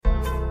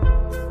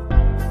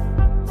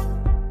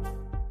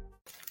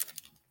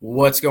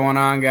What's going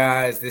on,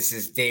 guys? This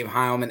is Dave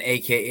Heilman,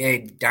 a.k.a.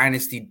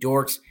 Dynasty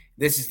Dorks.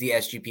 This is the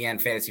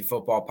SGPN Fantasy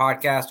Football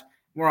Podcast.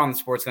 We're on the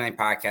Sports Gambling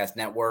Podcast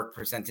Network,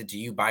 presented to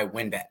you by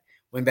WynnBET.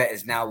 WynnBET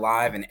is now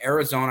live in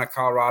Arizona,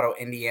 Colorado,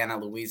 Indiana,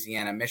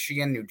 Louisiana,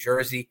 Michigan, New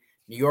Jersey,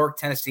 New York,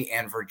 Tennessee,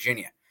 and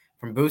Virginia.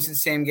 From boosted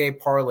same-game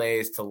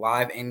parlays to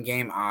live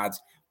in-game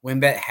odds,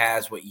 WynnBET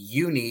has what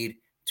you need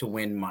to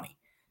win money.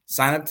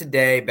 Sign up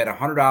today, bet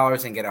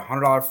 $100 and get a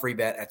 $100 free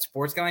bet at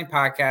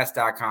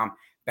sportsgamblingpodcast.com.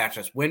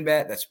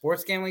 /WynnBET. That's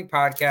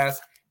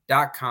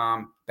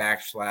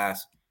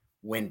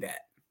sportsgamblingpodcast.com/WynnBET.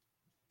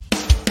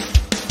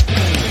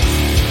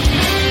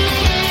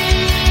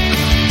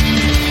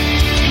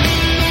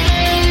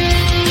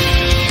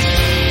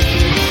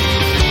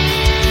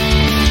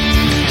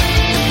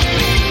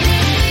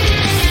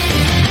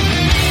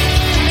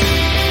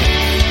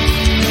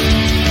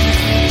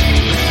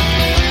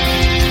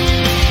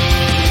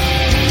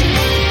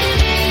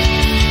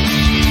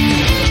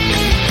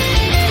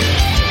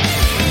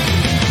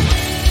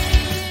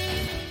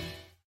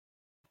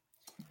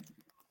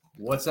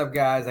 What's up,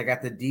 guys? I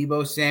got the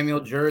Deebo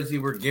Samuel jersey.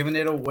 We're giving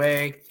it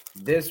away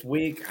this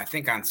week, I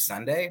think on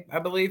Sunday, I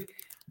believe.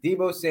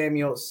 Deebo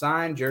Samuel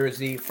signed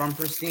jersey from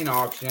Pristine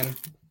Auction.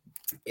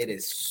 It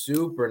is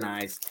super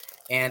nice,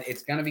 and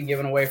it's going to be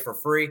given away for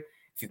free.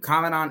 If you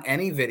comment on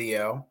any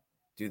video,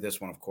 do this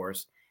one, of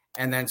course,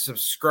 and then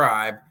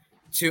subscribe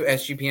to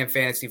SGPN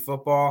Fantasy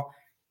Football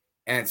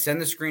and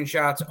send the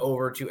screenshots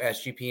over to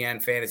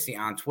SGPN Fantasy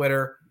on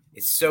Twitter.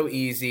 It's so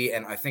easy,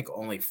 and I think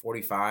only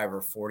 45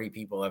 or 40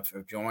 people have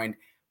joined.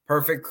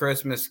 Perfect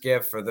Christmas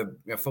gift for the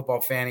football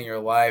fan in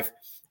your life.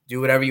 Do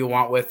whatever you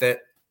want with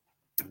it.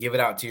 Give it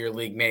out to your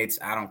league mates.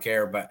 I don't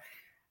care, but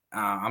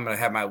I'm going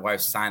to have my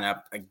wife sign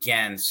up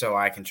again so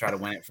I can try to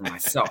win it for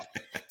myself.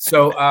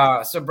 So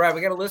Brad, we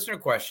got a listener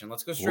question.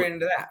 Let's go straight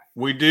into that.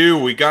 We do.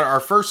 We got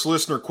our first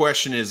listener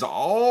question is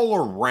all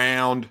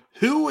around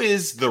who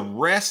is the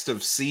rest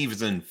of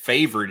season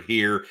favorite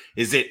here?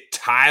 Is it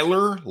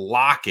Tyler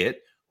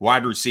Lockett,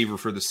 wide receiver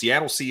for the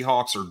Seattle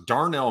Seahawks, or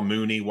Darnell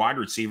Mooney, wide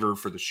receiver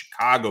for the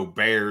Chicago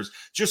Bears?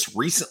 Just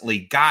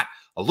recently got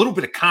a little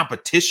bit of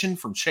competition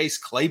from Chase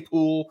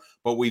Claypool,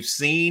 but we've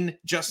seen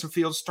Justin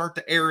Fields start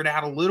to air it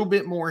out a little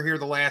bit more here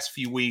the last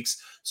few weeks.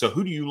 So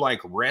who do you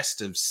like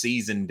rest of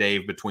season,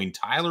 Dave, between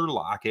Tyler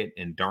Lockett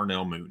and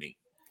Darnell Mooney?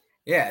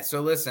 Yeah,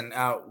 so listen,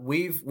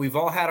 we've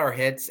all had our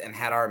hits and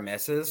had our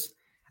misses.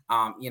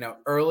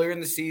 Earlier in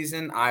the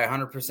season, I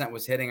 100%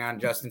 was hitting on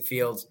Justin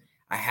Fields.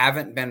 I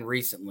haven't been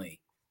recently.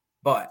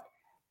 But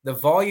the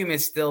volume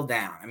is still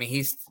down. I mean,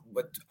 he's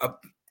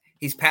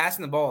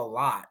passing the ball a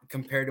lot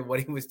compared to what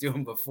he was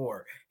doing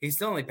before. He's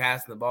still only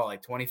passing the ball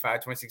like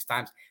 25, 26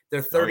 times.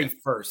 They're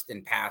 31st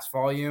in pass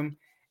volume.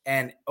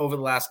 And over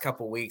the last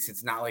couple of weeks,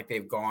 it's not like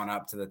they've gone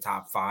up to the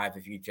top 5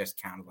 if you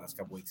just count the last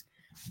couple of weeks.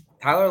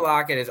 Tyler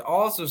Lockett is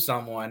also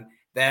someone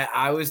that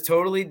I was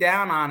totally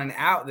down on and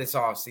out this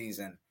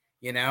offseason,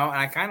 and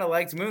I kind of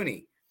liked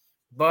Mooney.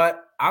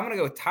 But I'm going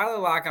to go Tyler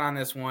Lockett on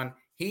this one.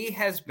 He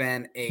has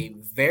been a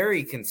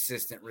very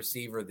consistent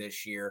receiver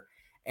this year,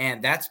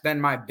 and that's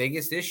been my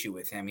biggest issue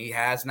with him. He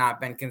has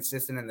not been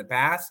consistent in the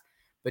past,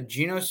 but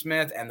Geno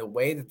Smith and the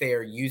way that they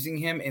are using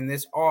him in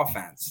this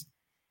offense,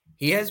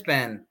 he has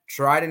been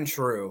tried and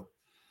true.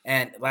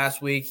 And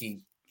last week,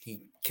 he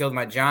killed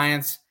my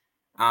Giants.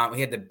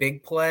 He had the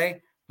big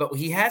play, but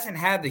he hasn't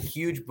had the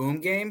huge boom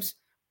games,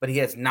 but he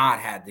has not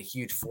had the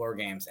huge floor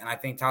games. And I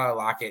think Tyler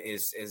Lockett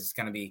is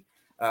going to be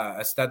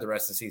a stud the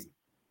rest of the season.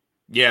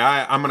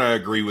 Yeah, I'm going to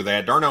agree with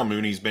that. Darnell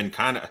Mooney's been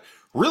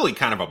really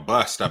kind of a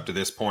bust up to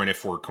this point,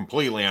 if we're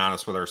completely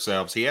honest with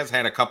ourselves. He has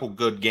had a couple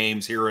good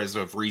games here as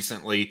of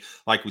recently,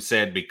 like we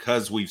said,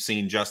 because we've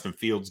seen Justin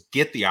Fields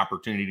get the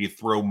opportunity to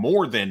throw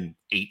more than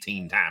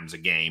 18 times a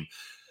game.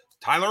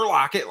 Tyler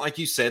Lockett, like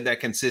you said,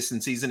 that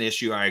consistency is an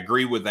issue. I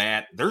agree with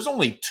that. There's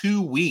only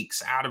 2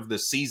 weeks out of the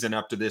season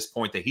up to this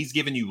point that he's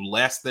given you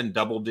less than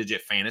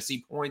double-digit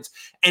fantasy points,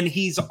 and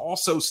he's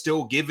also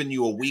still given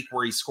you a week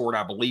where he scored,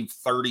 I believe,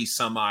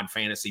 30-some-odd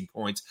fantasy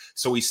points,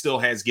 so he still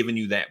has given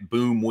you that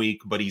boom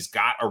week, but he's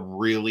got a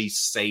really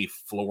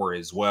safe floor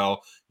as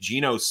well.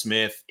 Geno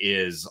Smith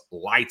is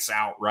lights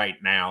out right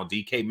now.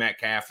 DK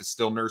Metcalf is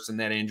still nursing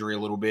that injury a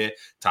little bit.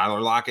 Tyler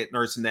Lockett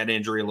nursing that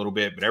injury a little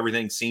bit, but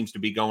everything seems to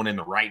be going in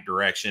the right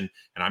direction,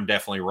 and I'm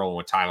definitely rolling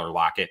with Tyler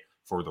Lockett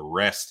for the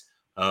rest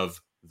of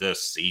the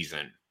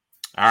season.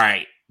 All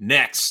right,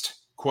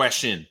 next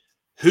question.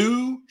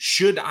 Who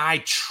should I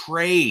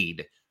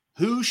trade?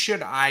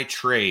 Should I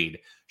trade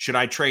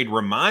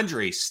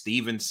Ramondre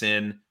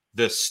Stevenson,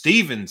 the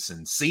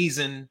Stevenson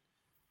season,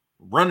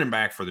 running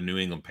back for the New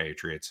England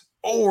Patriots,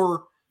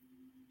 or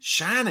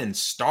shining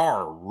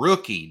star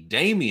rookie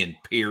Dameon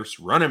Pierce,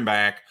 running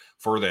back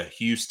for the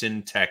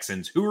Houston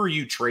Texans? Who are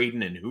you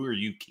trading and who are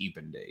you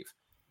keeping, Dave?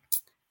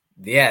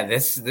 Yeah,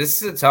 this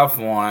is a tough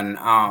one.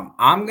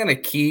 I'm gonna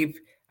keep.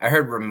 I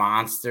heard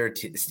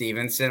Ramonster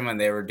Stevenson when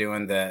they were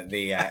doing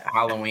the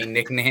Halloween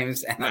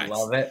nicknames, and nice. I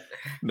love it.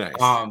 Nice.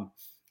 I'm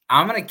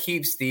gonna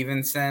keep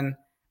Stevenson.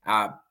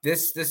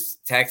 This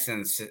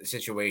Texans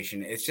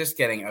situation, it's just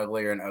getting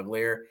uglier and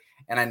uglier.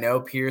 And I know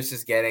Pierce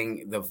is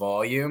getting the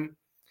volume,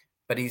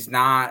 but he's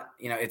not,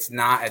 it's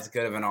not as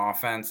good of an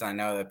offense. I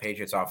know the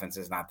Patriots offense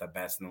is not the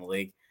best in the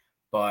league,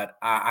 but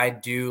I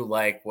do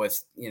like what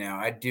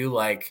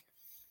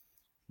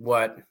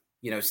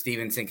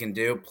Stevenson can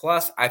do.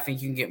 Plus, I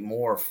think you can get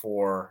more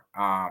for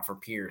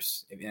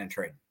Pierce in a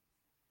trade.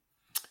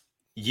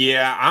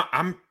 Yeah,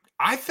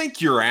 I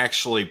think you're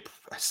actually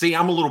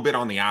I'm a little bit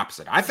on the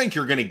opposite. I think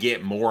you're going to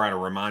get more out of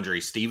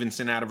Ramondre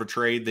Stevenson out of a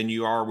trade than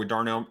you are with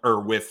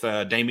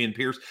Dameon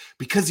Pierce,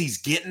 because he's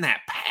getting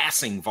that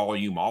passing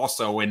volume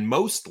also. And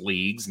most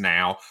leagues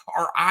now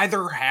are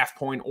either half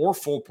point or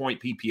full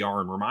point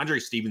PPR, and Ramondre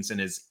Stevenson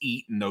has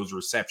eaten those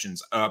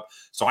receptions up.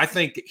 So I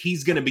think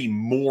he's going to be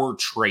more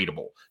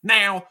tradable.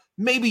 Now,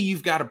 maybe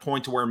you've got a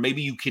point to where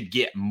maybe you could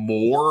get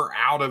more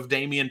out of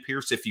Dameon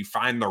Pierce if you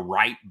find the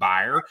right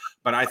buyer.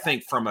 But I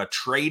think from a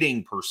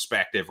trading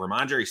perspective,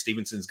 Ramondre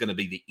Stevenson is going to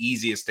be the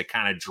easiest to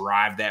kind of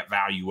drive that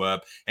value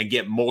up and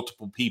get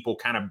multiple people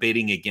kind of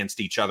bidding against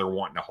each other,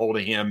 wanting a hold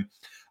of him.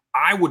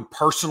 I would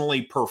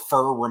personally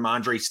prefer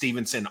Ramondre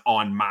Stevenson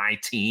on my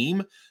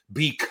team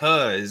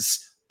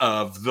because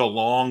of the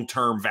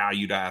long-term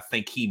value that I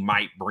think he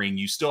might bring.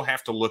 You still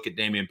have to look at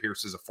Dameon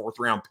Pierce as a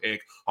fourth-round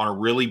pick on a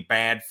really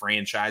bad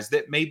franchise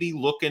that may be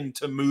looking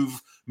to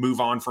move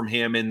on from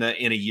him in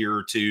a year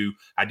or two.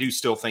 I do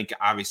still think,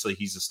 obviously,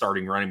 he's a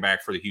starting running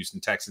back for the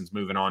Houston Texans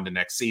moving on to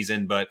next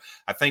season, but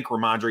I think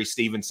Ramondre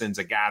Stevenson's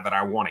a guy that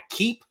I want to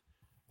keep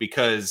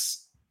because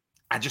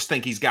I just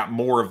think he's got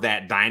more of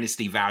that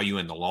dynasty value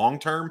in the long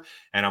term,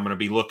 and I'm going to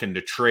be looking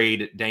to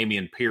trade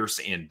Dameon Pierce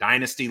in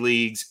dynasty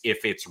leagues.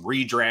 If it's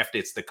redraft,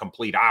 it's the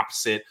complete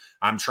opposite.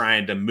 I'm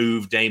trying to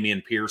move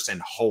Dameon Pierce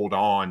and hold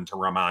on to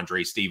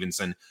Ramondre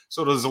Stevenson.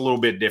 So it is a little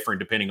bit different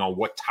depending on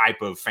what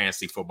type of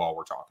fantasy football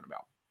we're talking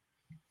about.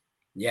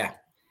 Yeah,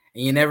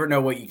 and you never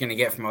know what you're going to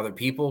get from other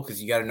people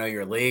because you got to know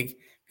your league. If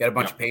you got a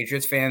bunch of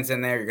Patriots fans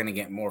in there, you're going to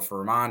get more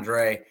for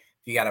Ramondre. If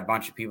you got a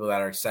bunch of people that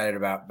are excited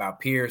about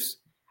Pierce,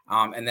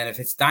 and then if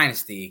it's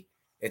dynasty,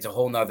 it's a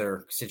whole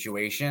nother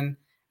situation.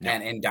 Yeah.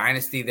 And in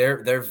dynasty,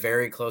 they're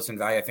very close in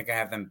value. I think I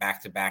have them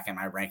back to back in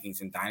my rankings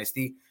in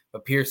dynasty,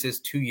 but Pierce is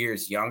 2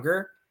 years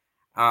younger.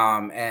 But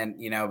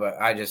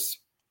I just,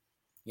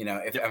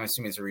 I'm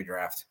assuming it's a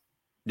redraft.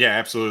 Yeah,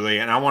 absolutely.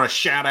 And I want to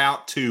shout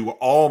out to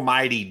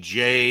Almighty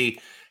J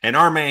and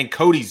our man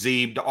Cody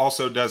Zeeb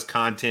also does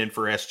content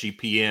for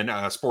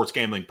SGPN Sports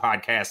Gambling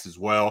Podcast as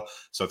well.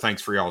 So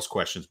thanks for y'all's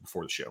questions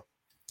before the show.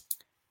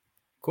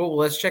 Cool. Well,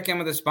 let's check in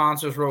with the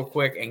sponsors real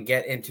quick and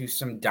get into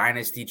some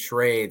dynasty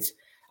trades.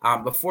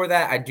 Before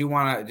that, I do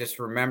want to just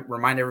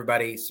remind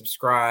everybody,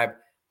 subscribe,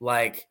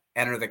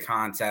 enter the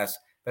contest.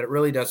 But it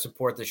really does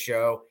support the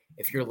show.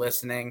 If you're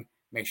listening,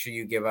 make sure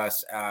you give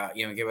us a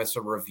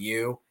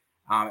review.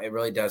 It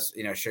really does,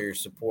 show your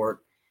support.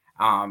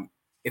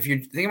 If you're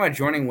thinking about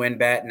joining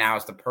WynnBET, now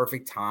is the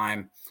perfect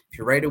time. If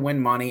you're ready to win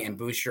money and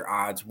boost your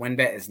odds,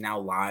 WynnBET is now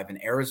live in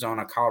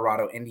Arizona,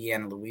 Colorado,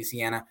 Indiana,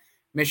 Louisiana,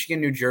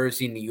 Michigan, New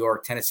Jersey, New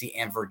York, Tennessee,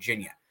 and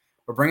Virginia.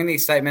 We're bringing the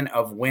excitement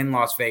of Wynn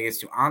Las Vegas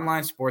to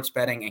online sports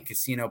betting and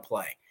casino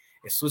play.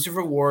 Exclusive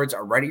rewards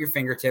are right at your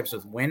fingertips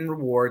with Wynn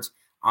Rewards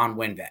on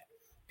WynnBET.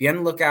 Be on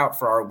the lookout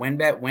for our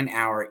WynnBET Win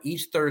Hour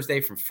each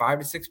Thursday from 5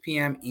 to 6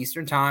 p.m.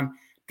 Eastern Time.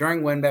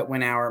 During WynnBET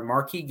Win Hour,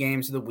 marquee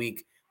games of the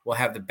week will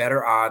have the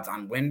better odds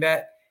on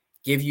WynnBET,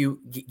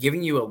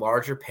 giving you a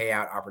larger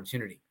payout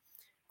opportunity.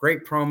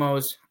 Great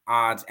promos,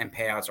 odds, and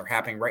payouts are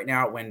happening right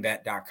now at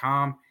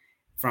WynnBET.com.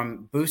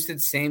 From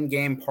boosted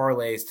same-game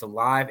parlays to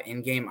live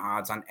in-game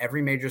odds on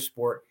every major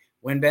sport,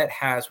 WynnBET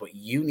has what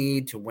you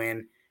need to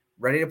win.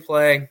 Ready to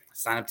play?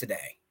 Sign up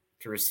today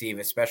to receive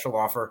a special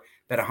offer.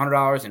 Bet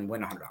 $100 and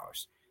win $100.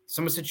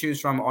 So much to choose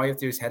from. All you have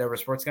to do is head over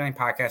to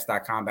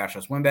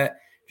sportsgamblingpodcast.com/WynnBET.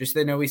 Just so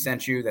they know we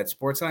sent you. That's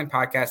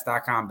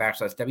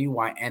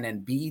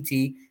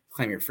sportsgamblingpodcast.com/WYNNBET.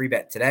 Claim your free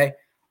bet today.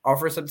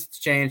 Offer subject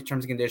to change.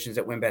 Terms and conditions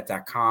at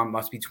WynnBET.com.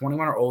 Must be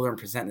 21 or older and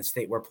present in the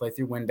state where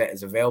playthrough WynnBET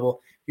is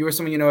available. If you or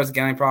someone you know has a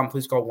gambling problem,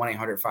 please call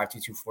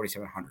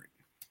 1-800-522-4700.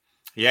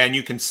 Yeah, and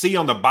you can see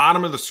on the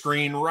bottom of the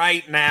screen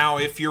right now,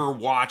 if you're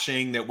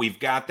watching, that we've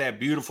got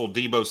that beautiful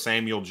Deebo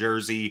Samuel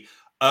jersey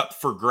up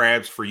for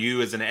grabs for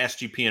you as an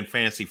SGPN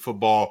Fantasy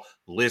Football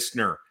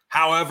listener.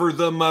 However,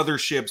 the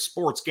Mothership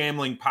Sports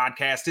Gambling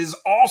Podcast is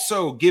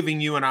also giving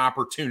you an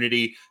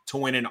opportunity to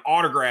win an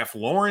autographed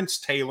Lawrence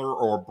Taylor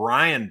or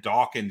Brian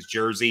Dawkins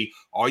jersey.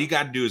 All you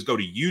got to do is go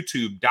to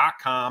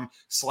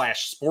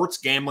youtube.com/Sports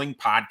Gambling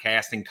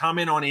Podcast and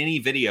comment on any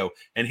video.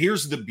 And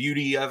here's the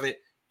beauty of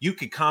it. You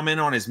could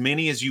comment on as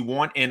many as you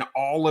want, and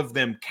all of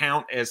them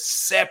count as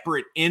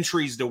separate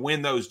entries to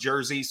win those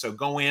jerseys. So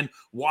go in,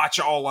 watch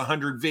all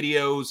 100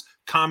 videos,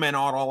 comment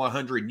on all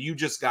 100, and you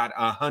just got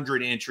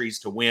 100 entries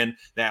to win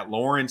that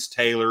Lawrence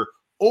Taylor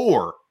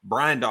or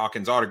Brian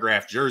Dawkins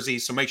autographed jersey.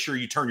 So make sure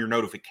you turn your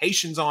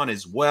notifications on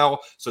as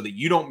well so that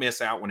you don't miss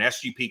out when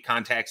SGP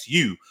contacts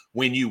you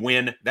when you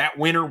win. That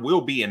winner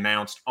will be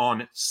announced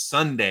on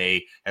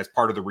Sunday as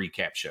part of the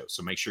recap show.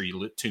 So make sure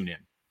you tune in.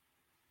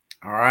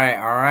 All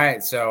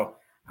right. So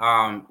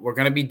We're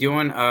going to be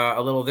doing a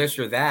little this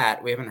or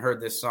that. We haven't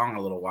heard this song in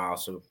a little while,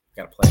 so we've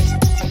got to play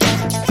it.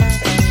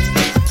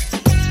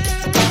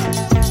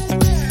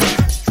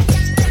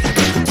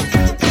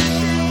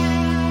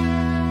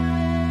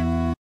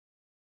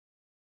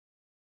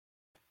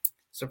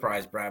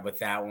 Surprised Brad with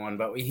that one,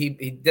 but he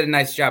did a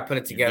nice job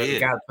putting it together. We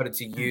got to put it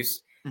to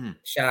use. Mm-hmm.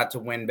 Shout out to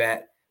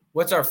WynnBET.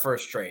 What's our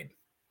first trade?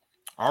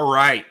 All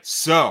right,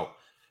 so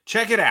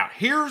check it out.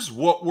 Here's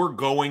what we're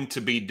going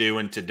to be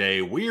doing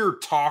today. We're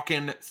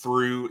talking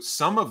through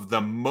some of the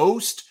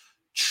most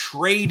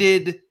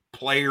traded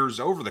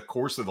players over the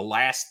course of the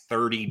last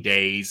 30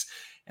 days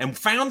and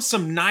found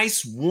some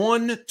nice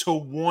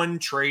one-to-one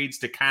trades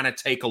to kind of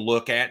take a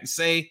look at and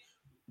say,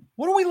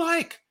 what do we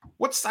like?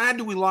 What side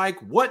do we like?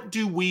 What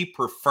do we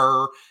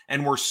prefer?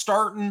 And we're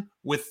starting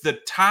with the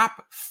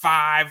top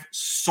 5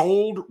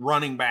 sold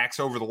running backs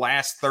over the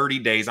last 30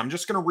 days. I'm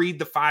just going to read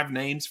the 5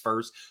 names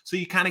first so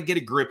you kind of get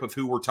a grip of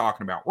who we're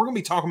talking about. We're going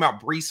to be talking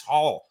about Breece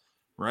Hall,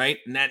 right?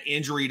 And that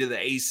injury to the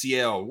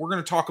ACL. We're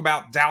going to talk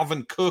about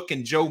Dalvin Cook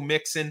and Joe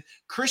Mixon.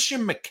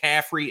 Christian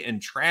McCaffrey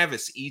and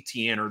Travis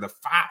Etienne are the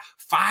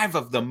five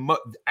of the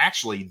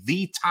actually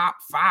the top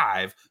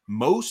 5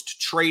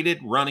 most traded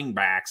running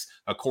backs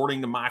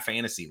according to My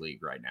Fantasy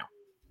League right now,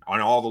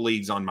 on all the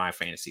leagues on My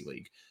Fantasy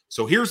League.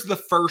 So here's the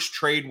first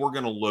trade we're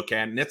going to look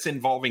at, and it's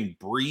involving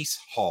Breece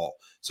Hall.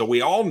 So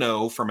we all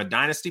know from a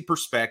dynasty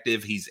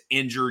perspective, he's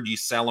injured. You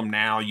sell him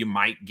now, you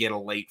might get a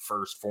late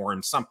first for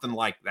him, something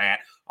like that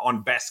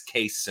on best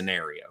case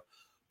scenario.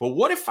 But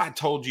what if I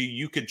told you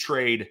you could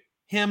trade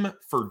him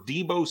for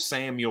Deebo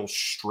Samuel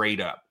straight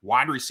up,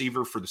 wide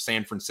receiver for the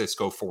San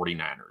Francisco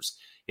 49ers?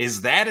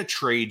 Is that a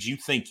trade you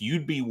think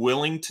you'd be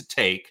willing to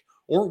take,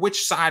 or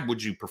which side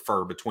would you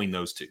prefer between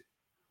those two?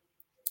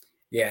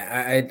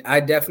 Yeah, I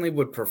definitely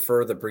would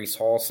prefer the Breece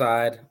Hall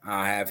side.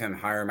 I have him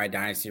higher in my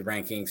dynasty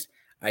rankings.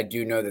 I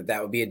do know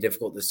that would be a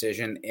difficult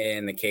decision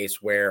in the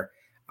case where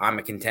I'm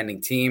a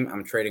contending team.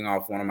 I'm trading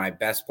off one of my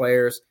best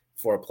players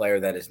for a player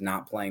that is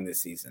not playing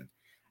this season.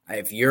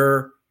 If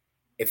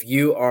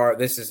you are,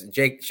 this is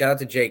Jake, shout out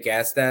to Jake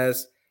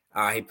Estes.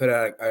 He put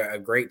out a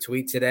great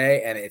tweet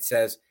today, and it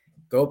says,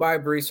 go buy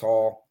Breece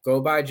Hall,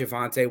 go buy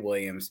Javonte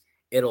Williams.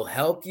 It'll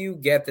help you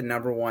get the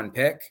number 1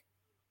 pick,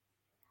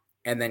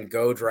 and then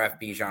go draft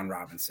Bijan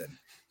Robinson.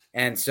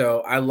 And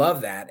so I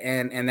love that.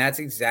 And that's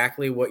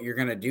exactly what you're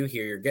going to do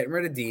here. You're getting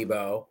rid of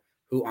Deebo,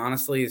 who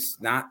honestly is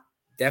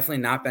definitely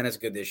not been as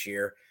good this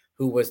year,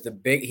 who was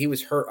he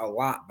was hurt a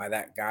lot by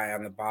that guy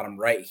on the bottom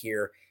right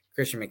here,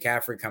 Christian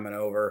McCaffrey coming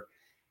over.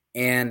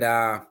 And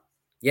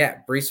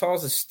Breece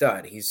Hall's a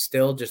stud. He's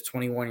still just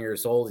 21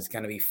 years old. He's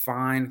going to be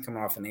fine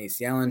coming off an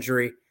ACL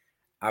injury.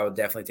 I would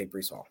definitely take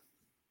Breece Hall.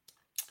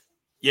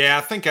 Yeah,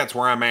 I think that's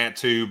where I'm at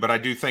too, but I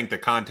do think the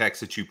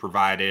context that you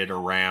provided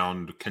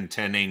around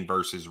contending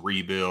versus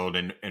rebuild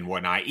and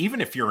whatnot, even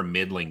if you're a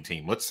middling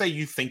team, let's say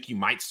you think you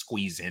might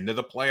squeeze into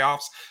the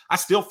playoffs, I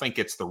still think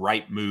it's the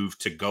right move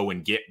to go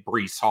and get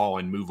Breece Hall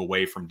and move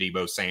away from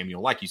Deebo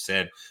Samuel. Like you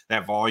said,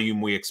 that volume,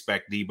 we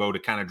expect Deebo to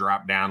kind of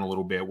drop down a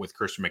little bit with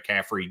Christian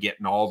McCaffrey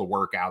getting all the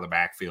work out of the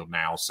backfield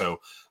now. So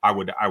I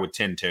would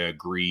tend to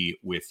agree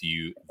with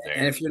you there.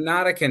 And if you're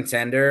not a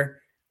contender,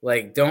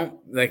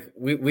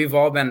 we've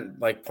all been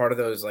like part of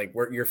those, like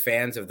you're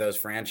fans of those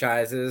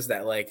franchises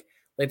that like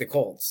the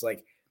Colts,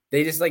 like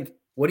they just like,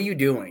 what are you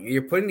doing?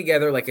 You're putting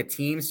together like a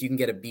team so you can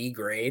get a B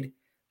grade.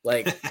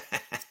 Like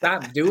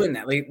stop doing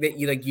that.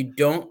 You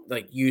don't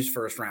like use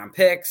first round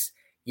picks.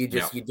 You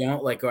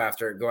don't like go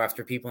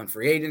after people in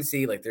free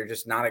agency. Like they're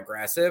just not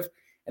aggressive,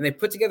 and they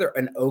put together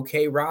an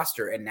okay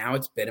roster, and now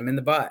it's bit them in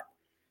the butt.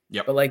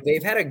 Yep. But like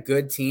they've had a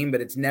good team,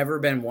 but it's never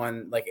been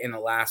one like in the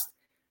last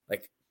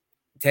like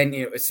 10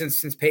 years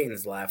since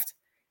Peyton's left.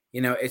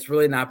 It's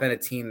really not been a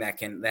team that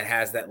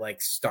has that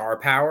like star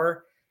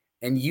power,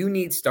 and you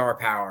need star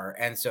power.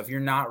 And so if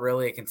you're not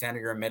really a contender,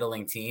 you're a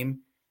middling team,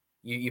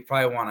 you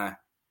probably want to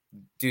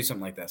do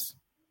something like this.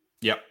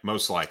 Yep,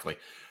 most likely.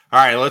 All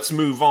right, let's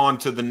move on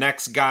to the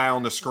next guy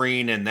on the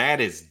screen, and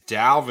that is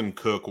Dalvin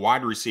Cook,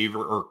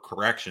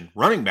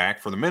 running back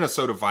for the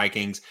Minnesota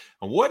Vikings.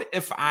 And what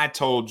if I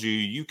told you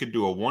you could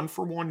do a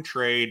 1-for-1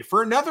 trade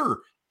for another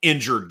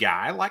injured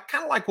guy,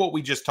 kind of like what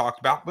we just talked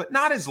about, but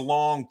not as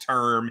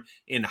long-term,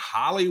 in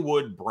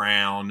Hollywood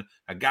Brown,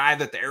 a guy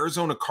that the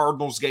Arizona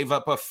Cardinals gave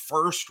up a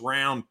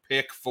first-round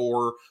pick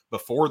for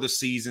before the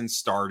season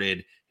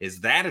started?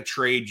 Is that a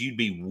trade you'd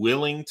be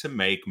willing to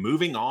make,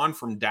 moving on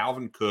from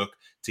Dalvin Cook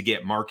to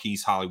get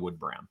Marquise Hollywood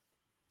Brown?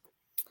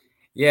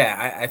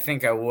 Yeah, I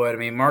think I would. I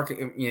mean,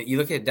 you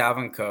look at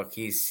Dalvin Cook,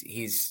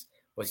 he's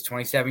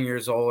 27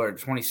 years old or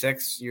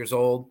 26 years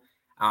old.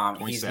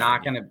 He's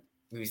not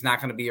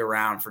going to be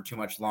around for too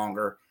much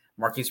longer.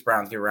 Marquise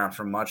Brown's going to be around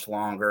for much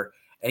longer,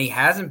 and he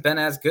hasn't been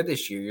as good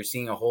this year. You're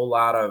seeing a whole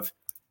lot of,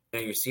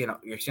 you're seeing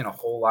a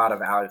whole lot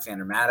of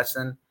Alexander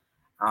Mattison.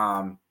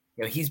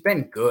 He's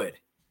been good,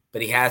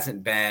 but he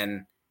hasn't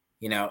been,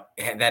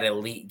 that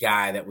elite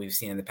guy that we've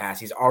seen in the past.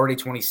 He's already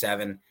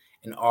 27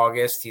 in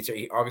August. He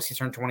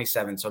turned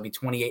 27, so he'll be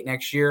 28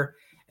 next year,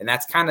 and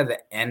that's kind of the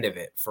end of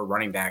it for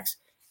running backs.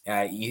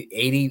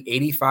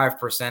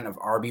 85% of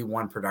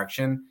RB1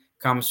 production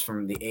comes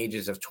from the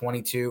ages of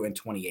 22 and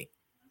 28.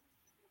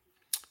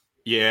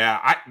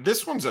 Yeah,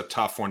 this one's a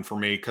tough one for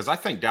me because I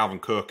think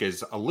Dalvin Cook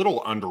is a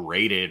little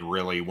underrated,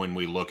 really, when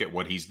we look at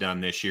what he's done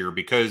this year,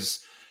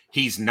 because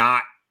he's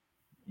not,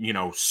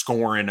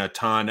 scoring a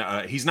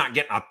ton. He's not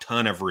getting a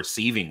ton of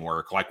receiving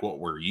work like what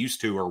we're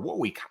used to or what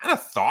we kind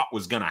of thought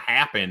was going to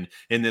happen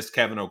in this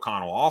Kevin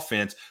O'Connell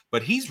offense.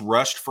 But he's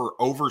rushed for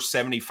over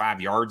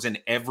 75 yards in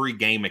every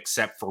game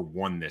except for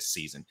one this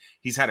season.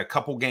 He's had a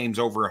couple games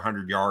over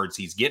 100 yards.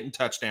 He's getting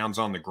touchdowns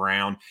on the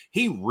ground.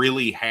 He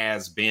really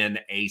has been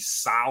a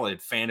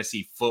solid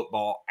fantasy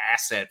football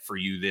asset for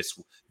you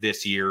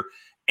this year.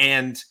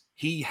 And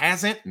he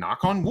hasn't,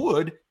 knock on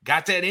wood,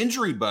 got that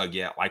injury bug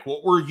yet, like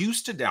what we're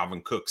used to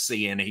Dalvin Cook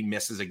seeing. He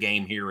misses a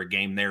game here, a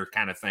game there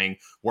kind of thing,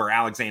 where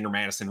Alexander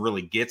Mattison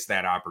really gets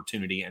that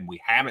opportunity, and we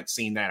haven't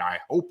seen that. I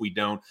hope we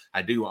don't.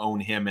 I do own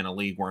him in a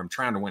league where I'm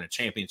trying to win a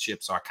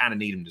championship, so I kind of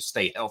need him to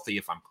stay healthy,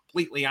 if I'm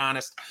completely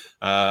honest.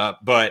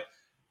 But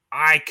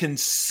I can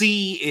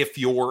see if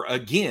you're,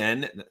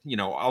 again,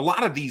 a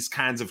lot of these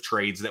kinds of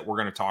trades that we're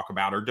going to talk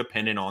about are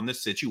dependent on the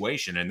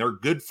situation, and they're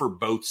good for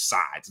both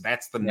sides.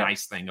 That's the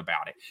nice thing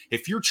about it.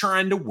 If you're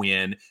trying to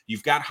win,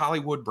 you've got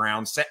Hollywood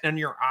Brown sitting on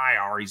your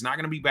IR. He's not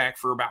going to be back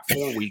for about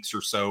 4 weeks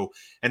or so.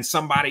 And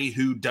somebody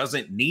who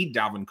doesn't need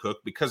Dalvin Cook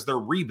because they're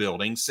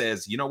rebuilding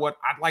says, you know what,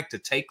 I'd like to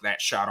take that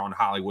shot on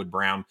Hollywood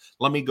Brown.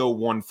 Let me go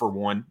 1 for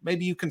 1.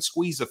 Maybe you can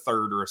squeeze a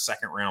third or a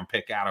second round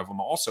pick out of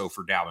him also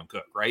for Dalvin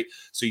Cook, right?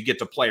 So you get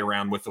to play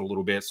around with it a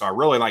little bit. So I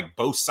really like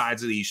both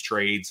sides of these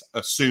trades,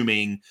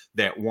 assuming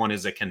that one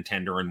is a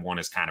contender and one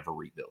is kind of a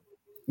rebuild.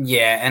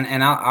 Yeah,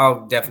 and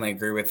I'll definitely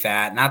agree with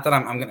that. Not that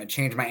I'm going to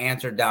change my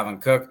answer to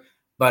Dalvin Cook,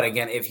 but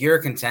again, if you're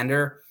a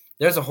contender,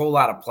 there's a whole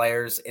lot of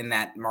players in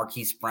that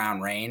Marquise Brown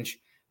range.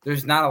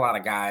 There's not a lot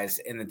of guys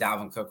in the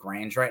Dalvin Cook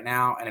range right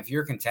now. And if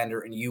you're a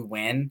contender and you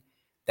win,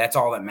 that's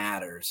all that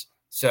matters.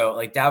 So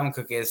like Dalvin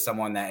Cook is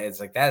someone that is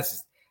like,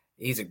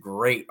 he's a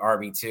great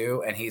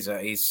RB2, and he's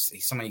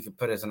someone you could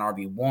put as an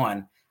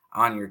RB1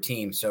 on your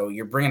team. So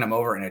you're bringing him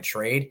over in a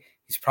trade.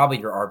 He's probably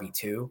your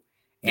RB2.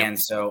 Yep. And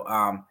so,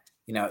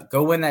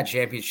 go win that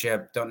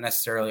championship. Don't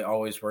necessarily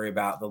always worry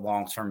about the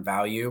long-term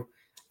value.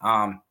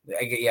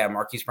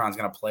 Marquise Brown's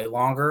going to play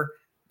longer,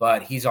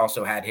 but he's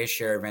also had his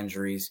share of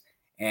injuries,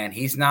 and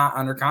he's not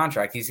under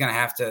contract. They're going to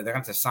have to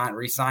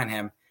re-sign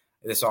him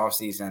this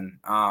offseason,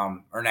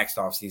 or next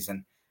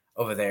offseason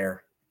over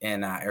there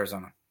in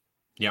Arizona.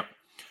 Yep.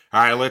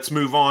 All right, let's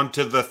move on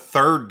to the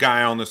third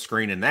guy on the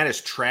screen, and that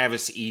is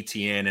Travis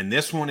Etienne. And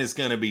this one is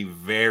going to be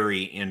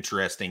very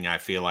interesting, I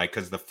feel like,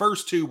 because the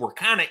first two were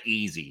kind of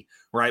easy,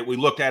 right? We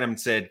looked at him and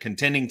said,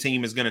 contending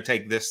team is going to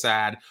take this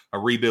side, a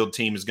rebuild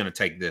team is going to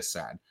take this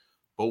side.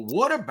 But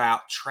what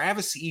about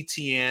Travis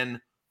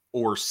Etienne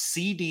or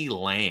CeeDee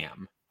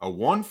Lamb? A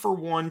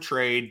 1-for-1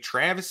 trade,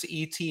 Travis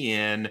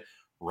Etienne,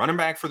 running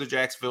back for the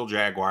Jacksonville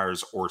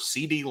Jaguars, or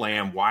CeeDee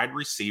Lamb, wide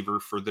receiver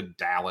for the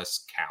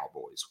Dallas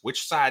Cowboys.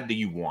 Which side do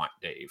you want,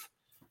 Dave?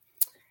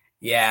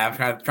 Yeah,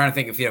 I'm trying to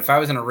think if I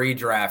was in a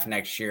redraft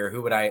next year,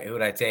 who would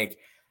I take?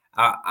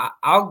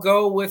 I'll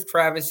go with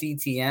Travis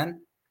Etienne,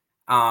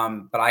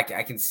 but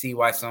I can see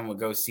why someone would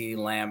go CeeDee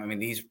Lamb. I mean,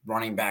 these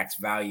running backs'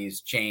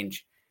 values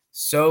change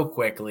so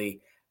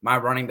quickly. My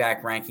running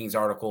back rankings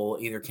article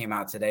either came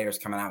out today or is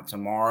coming out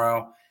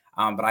tomorrow,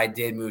 but I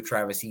did move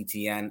Travis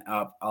Etienne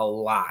up a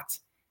lot.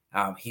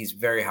 He's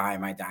very high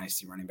in my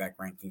dynasty running back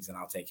rankings, and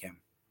I'll take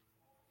him.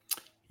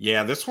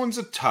 Yeah, this one's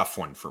a tough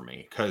one for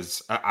me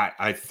because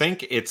I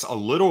think it's a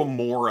little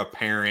more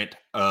apparent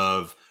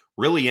of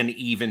really an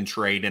even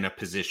trade in a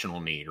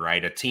positional need,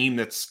 right? A team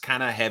that's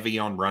kind of heavy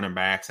on running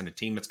backs and a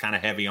team that's kind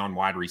of heavy on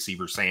wide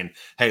receivers saying,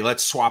 hey,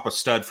 let's swap a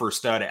stud for a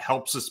stud. It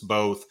helps us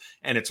both,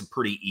 and it's a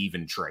pretty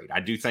even trade. I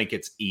do think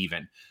it's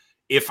even.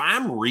 If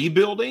I'm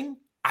rebuilding,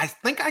 I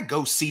think I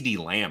go CeeDee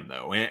Lamb,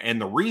 though.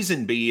 And the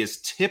reason is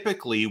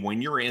typically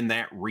when you're in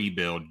that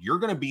rebuild, you're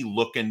going to be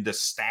looking to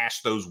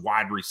stash those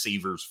wide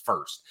receivers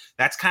first.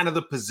 That's kind of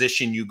the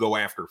position you go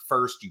after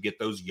first. You get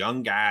those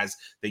young guys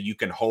that you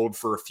can hold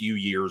for a few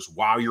years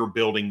while you're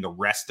building the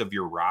rest of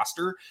your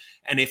roster.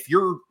 And if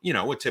you're,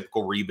 a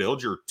typical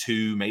rebuild, you're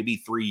 2, maybe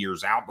 3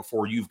 years out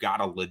before you've got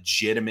a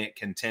legitimate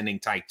contending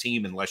type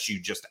team, unless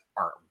you just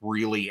are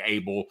really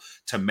able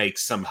to make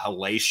some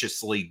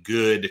hellaciously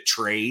good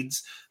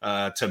trades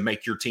to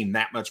make your team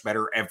that much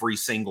better every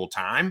single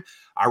time.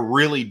 I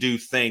really do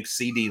think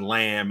CeeDee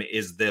Lamb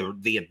is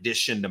the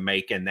addition to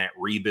make in that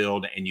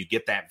rebuild, and you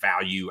get that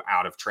value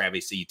out of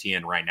Travis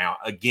Etienne right now.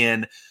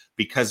 Again,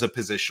 because of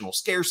positional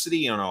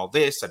scarcity and all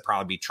this, I'd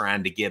probably be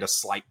trying to get a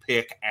slight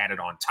pick added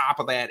on top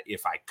of that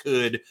if I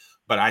could.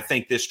 But I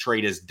think this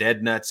trade is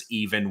dead nuts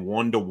even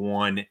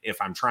 1-to-1. If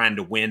I'm trying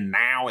to win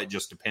now, it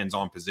just depends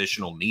on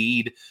positional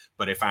need.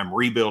 But if I'm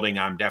rebuilding,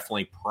 I'm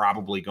definitely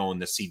probably going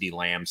the CeeDee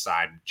Lamb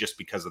side just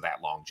because of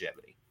that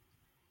longevity.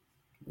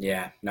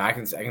 Yeah, no, I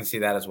can see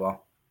that as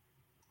well.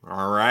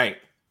 All right.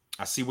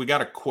 I see we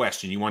got a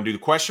question. You want to do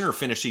the question or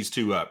finish these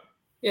two up?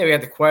 Yeah, we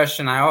had the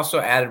question. I also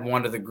added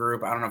one to the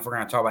group. I don't know if we're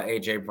going to talk about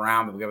A.J.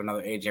 Brown, but we have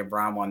another A.J.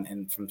 Brown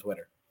one from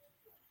Twitter.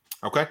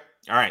 Okay.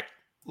 All right.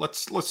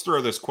 Let's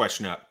throw this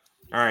question up.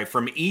 All right.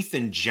 From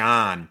Ethan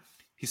John.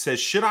 He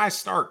says, should I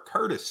start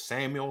Curtis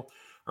Samuel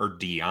or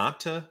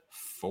Deonta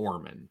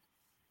Foreman?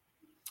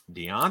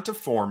 Deonta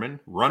Foreman,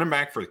 running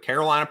back for the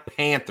Carolina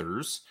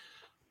Panthers,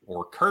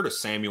 or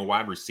Curtis Samuel,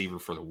 wide receiver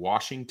for the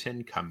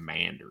Washington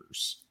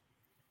Commanders?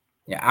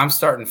 Yeah, I'm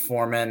starting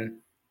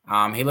Foreman.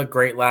 He looked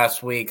great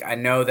last week. I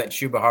know that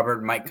Chuba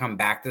Hubbard might come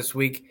back this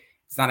week.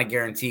 It's not a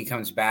guarantee he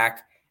comes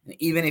back. And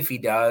even if he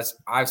does,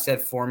 I've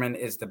said Foreman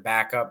is the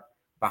backup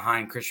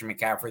behind Christian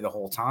McCaffrey the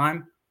whole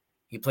time.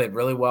 He played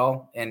really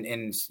well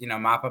in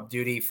mop-up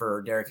duty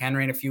for Derrick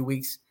Henry in a few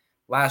weeks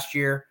last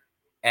year.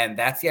 And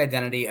that's the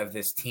identity of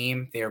this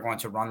team. They are going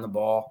to run the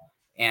ball.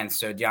 And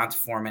so Deonta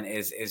Foreman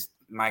is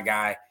my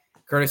guy.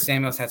 Curtis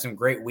Samuel's had some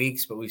great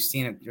weeks, but we've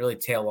seen it really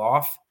tail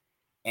off.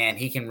 And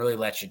he can really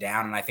let you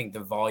down. And I think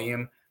the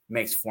volume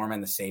makes Foreman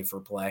the safer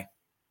play.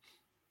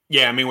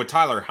 Yeah, I mean, with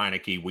Tyler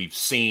Heineke, we've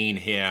seen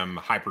him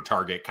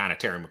hyper-target kind of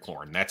Terry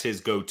McLaurin. That's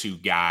his go-to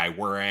guy,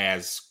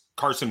 whereas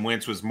Carson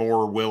Wentz was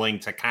more willing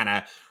to kind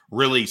of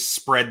really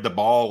spread the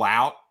ball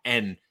out.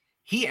 And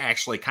he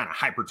actually kind of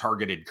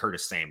hyper-targeted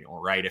Curtis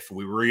Samuel, right? If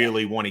we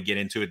really want to get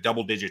into it,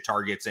 double-digit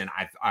targets, and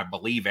I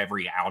believe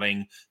every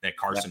outing that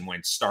Carson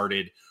Wentz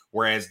started.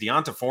 Whereas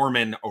Deonta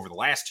Foreman over the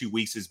last 2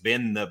 weeks has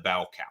been the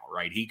bell cow,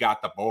 right? He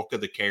got the bulk of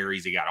the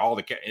carries. He got all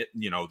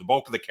the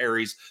bulk of the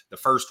carries the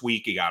first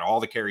week. He got all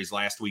the carries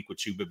last week with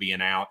Chuba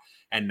being out.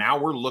 And now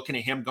we're looking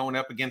at him going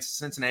up against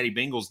the Cincinnati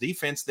Bengals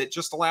defense that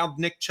just allowed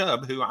Nick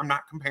Chubb, who I'm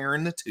not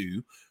comparing the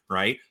two,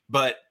 right?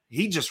 But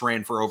he just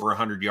ran for over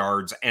 100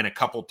 yards and a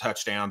couple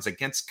touchdowns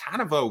against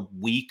kind of a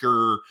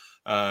weaker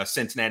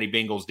Cincinnati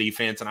Bengals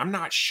defense. And I'm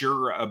not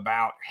sure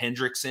about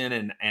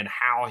Hendrickson and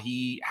how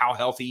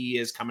healthy he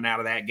is coming out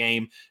of that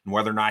game and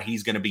whether or not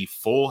he's going to be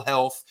full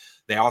health.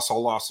 They also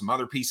lost some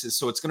other pieces.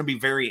 So it's going to be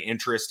very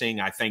interesting.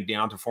 I think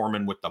Deonta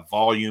Foreman with the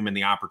volume and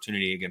the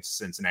opportunity against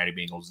the Cincinnati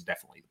Bengals is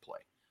definitely the play.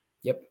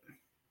 Yep.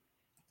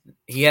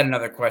 He had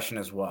another question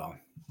as well.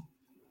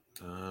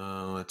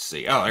 Let's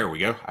see. Oh, there we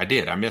go.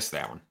 I missed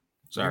that one.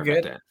 Sorry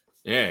about that.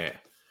 Yeah.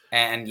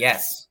 And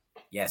yes.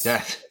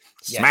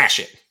 Smash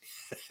it.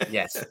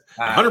 Yes.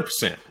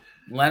 100%.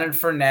 Leonard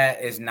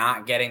Fournette is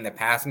not getting the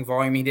passing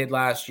volume he did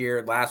last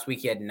year. Last week,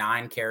 he had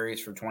 9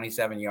 carries for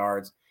 27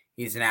 yards.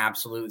 He's an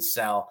absolute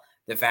sell.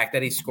 The fact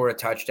that he scored a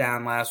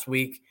touchdown last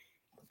week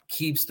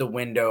keeps the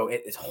window.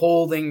 It is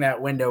holding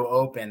that window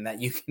open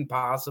that you can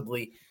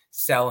possibly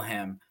sell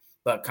him.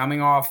 But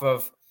coming off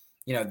of,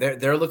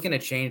 they're looking to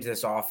change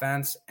this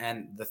offense.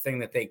 And the thing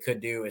that they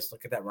could do is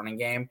look at that running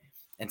game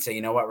and say,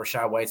 you know what,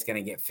 Rachaad White's going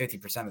to get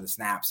 50% of the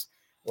snaps,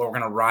 or we're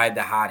going to ride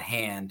the hot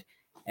hand.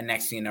 And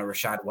next thing you know,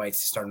 Rachaad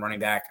White's the starting running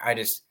back.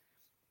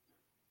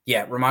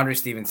 Ramondre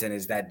Stevenson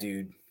is that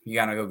dude. You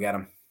got to go get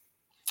him.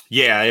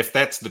 Yeah, if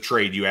that's the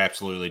trade, you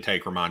absolutely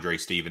take Ramondre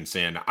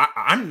Stevenson.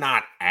 I'm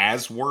not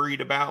as worried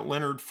about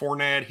Leonard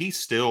Fournette. He's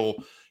still,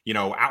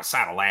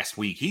 outside of last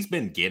week, he's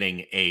been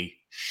getting a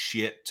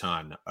shit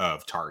ton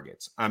of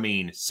targets. I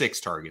mean, 6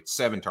 targets,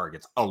 7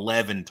 targets,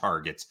 11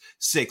 targets,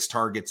 6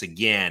 targets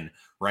again,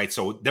 right?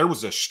 So there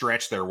was a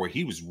stretch there where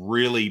he was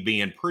really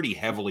being pretty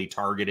heavily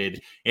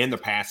targeted in the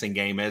passing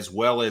game, as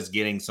well as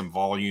getting some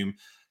volume.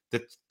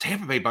 The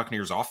Tampa Bay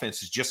Buccaneers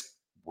offense is just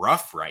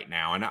rough right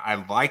now. And I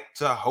like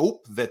to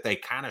hope that they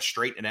kind of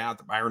straighten it out,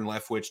 that Byron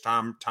Leftwich,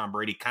 Tom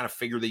Brady kind of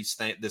figure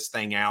this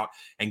thing out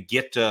and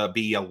get to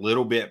be a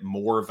little bit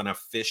more of an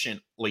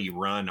efficiently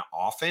run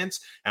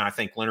offense. And I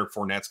think Leonard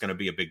Fournette's going to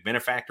be a big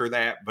benefactor of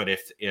that. But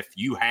if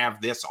you have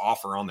this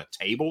offer on the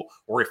table,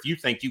 or if you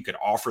think you could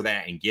offer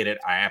that and get it,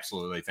 I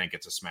absolutely think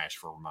it's a smash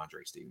for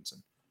Ramondre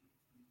Stevenson.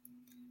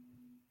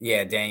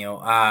 Yeah,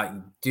 Daniel,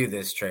 do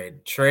this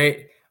trade.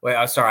 Wait,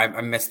 I'm sorry.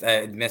 I missed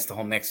the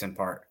whole Mixon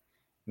part.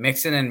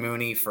 Mixon and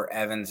Mooney for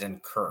Evans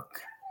and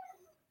Kirk.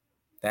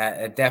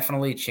 That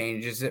definitely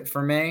changes it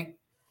for me.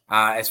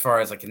 As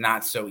far as like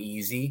not so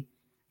easy,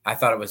 I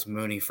thought it was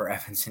Mooney for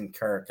Evans and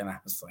Kirk, and I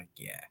was like,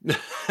 yeah.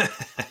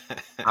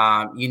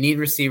 You need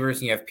receivers,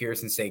 and you have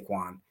Pierce and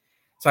Saquon.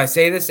 So I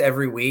say this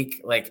every week.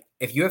 Like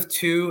if you have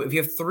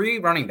 3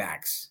 running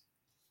backs,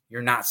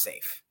 you're not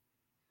safe.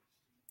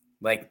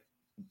 Like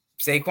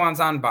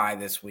Saquon's on bye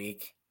this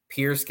week.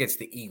 Pierce gets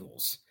the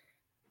Eagles.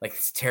 Like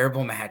it's a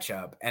terrible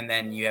matchup. And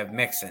then you have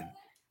Mixon.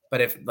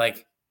 But if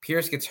like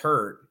Pierce gets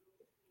hurt,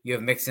 you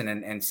have Mixon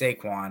and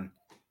Saquon,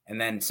 and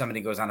then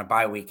somebody goes on a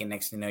bye week, and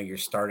next thing you know, you're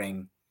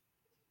starting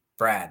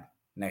Brad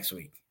next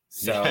week.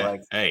 So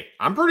hey,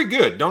 I'm pretty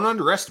good. Don't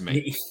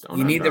underestimate.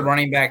 You need the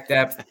running back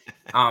depth.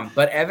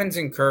 But Evans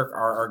and Kirk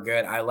are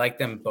good. I like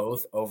them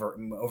both over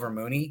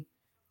Mooney.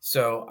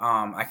 So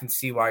I can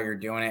see why you're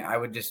doing it. I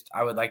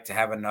would like to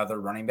have another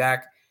running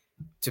back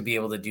to be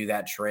able to do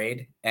that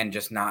trade and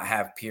just not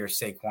have Pierce,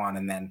 Saquon,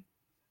 and then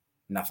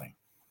nothing.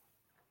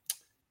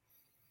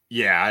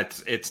 Yeah,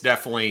 it's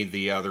definitely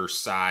the other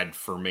side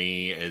for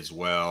me as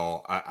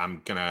well.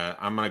 I'm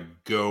gonna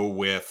go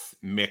with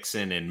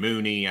Mixon and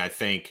Mooney. I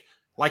think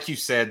like you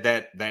said,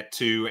 that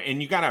too.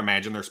 And you got to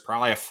imagine there's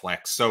probably a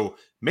flex. So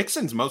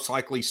Mixon's most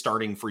likely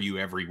starting for you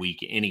every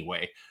week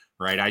anyway,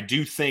 right? I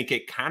do think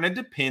it kind of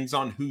depends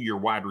on who your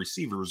wide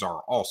receivers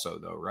are also,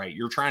 though, right?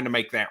 You're trying to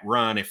make that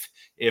run.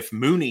 If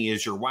Mooney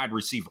is your wide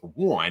receiver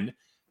one,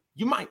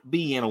 you might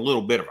be in a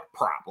little bit of a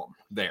problem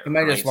there. You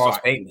might right? just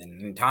lost Bateman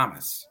and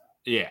Thomas.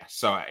 Yeah,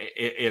 so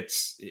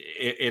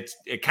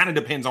it kind of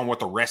depends on what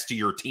the rest of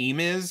your team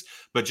is,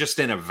 but just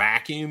in a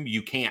vacuum,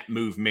 you can't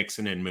move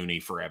Mixon and Mooney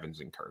for Evans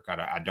and Kirk.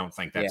 I don't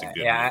think that's a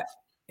good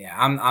move.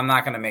 I'm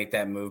not going to make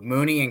that move.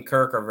 Mooney and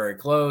Kirk are very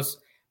close.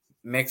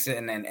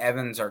 Mixon and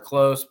Evans are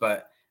close,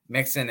 but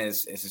Mixon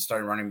is a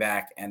starting running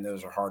back, and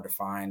those are hard to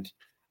find.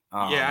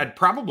 I'd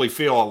probably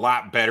feel a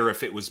lot better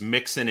if it was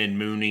Mixon and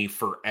Mooney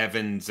for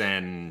Evans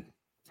and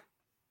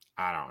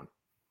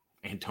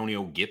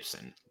Antonio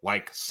Gibson,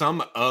 like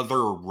some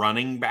other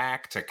running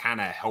back to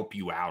kind of help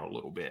you out a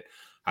little bit.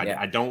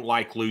 I don't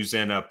like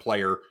losing a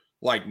player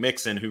like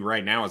Mixon, who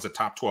right now is a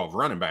top 12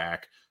 running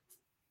back,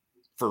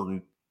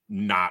 for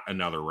not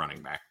another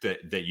running back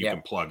that you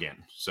can plug in.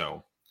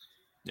 So,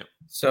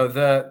 So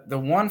the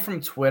one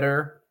from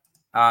Twitter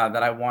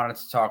that I wanted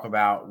to talk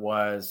about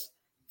was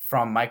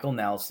from Michael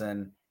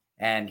Nelson,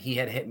 and he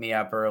had hit me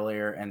up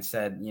earlier and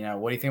said,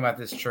 what do you think about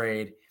this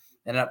trade?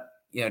 Ended up,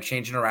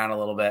 changing around a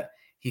little bit.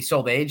 He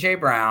sold A.J.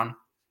 Brown.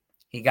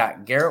 He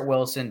got Garrett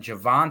Wilson,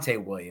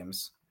 Javonte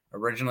Williams.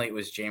 Originally, it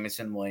was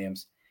Jameson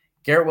Williams.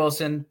 Garrett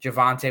Wilson,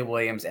 Javonte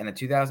Williams, and a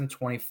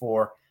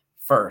 2024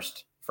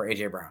 first for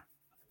A.J. Brown.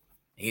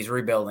 He's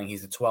rebuilding.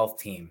 He's the 12th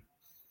team.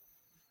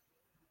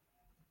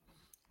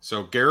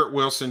 So Garrett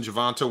Wilson,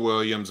 Javonte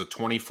Williams, a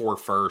 24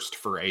 first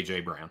for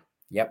A.J. Brown.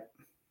 Yep.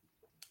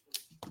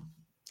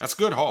 That's a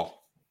good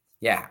haul.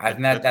 Yeah, I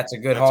think that's a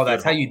good haul.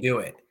 That's how you do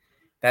it.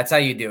 That's how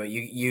you do it.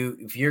 You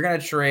if you're going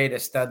to trade a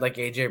stud like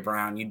A.J.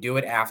 Brown, you do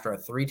it after a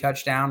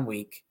 3-touchdown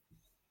week,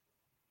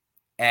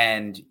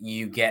 and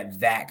you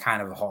get that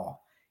kind of a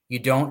haul. You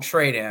don't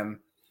trade him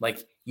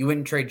like you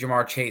wouldn't trade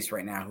Jamar Chase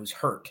right now, who's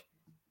hurt.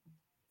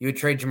 You would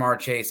trade Jamar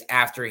Chase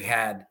after he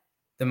had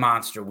the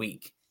monster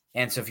week.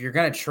 And so if you're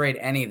going to trade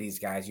any of these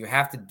guys, you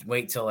have to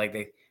wait till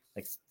like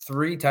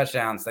 3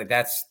 touchdowns. Like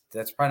that's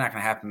probably not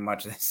going to happen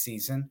much this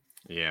season.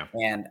 Yeah.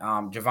 And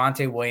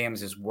Javonte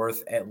Williams is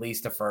worth at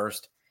least a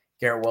first.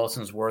 Garrett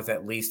Wilson's worth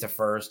at least a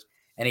first,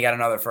 and he got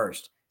another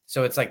first.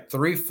 So it's like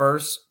 3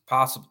 firsts,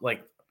 possible,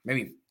 like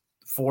maybe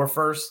 4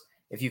 firsts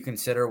if you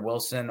consider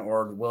Wilson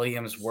or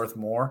Williams worth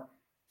more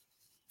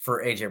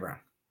for A.J. Brown.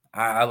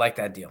 I like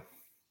that deal.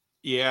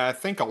 Yeah, I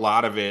think a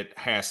lot of it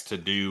has to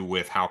do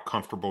with how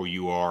comfortable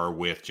you are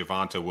with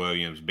Javonte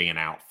Williams being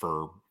out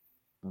for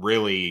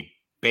really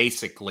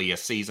basically a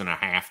season and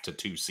a half to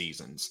 2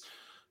 seasons.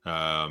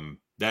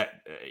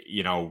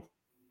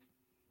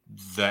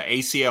 The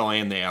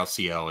ACL and the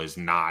LCL is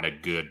not a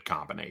good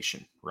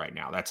combination right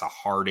now. That's a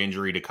hard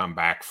injury to come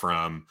back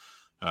from.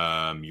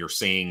 You're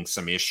seeing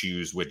some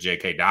issues with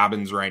J.K.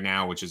 Dobbins right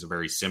now, which is a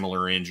very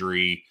similar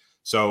injury.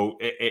 So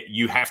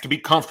you have to be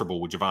comfortable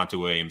with Javonte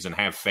Williams and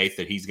have faith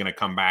that he's going to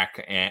come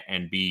back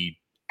and be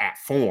at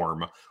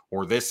form,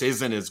 or this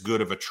isn't as good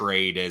of a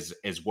trade as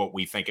what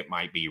we think it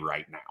might be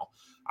right now.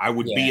 I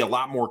would be a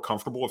lot more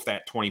comfortable if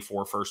that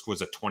 24 first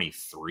was a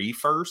 23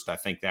 first. I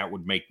think that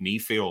would make me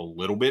feel a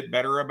little bit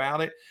better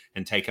about it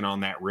and taking on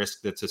that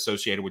risk that's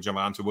associated with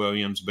Javonte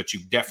Williams. But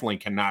you definitely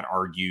cannot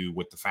argue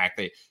with the fact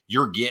that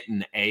you're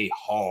getting a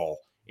haul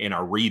in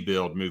a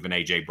rebuild moving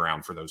A.J.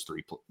 Brown for those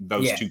 2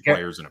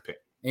 players in a pick.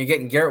 You're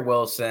getting Garrett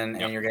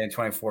Wilson and you're getting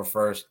 24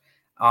 first.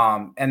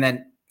 And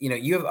then,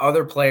 you have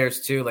other players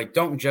too. Like,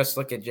 don't just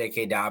look at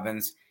J.K.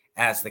 Dobbins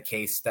as the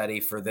case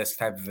study for this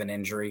type of an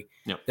injury.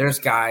 Yep. There's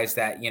guys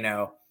that,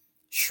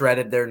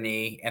 shredded their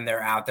knee and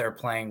they're out there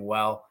playing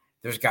well.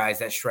 There's guys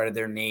that shredded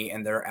their knee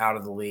and they're out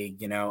of the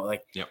league.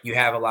 You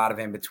have a lot of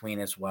in between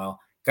as well.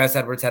 Gus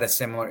Edwards had a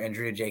similar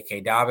injury to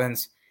J.K.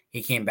 Dobbins.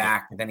 He came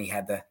back, but then he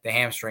had the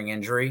hamstring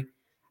injury.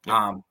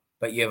 Yep.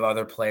 But you have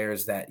other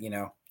players that,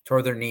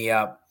 tore their knee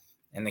up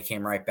and they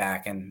came right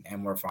back and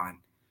we're fine.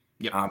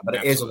 Yep, but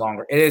it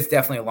is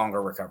definitely a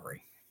longer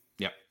recovery.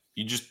 Yep.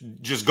 You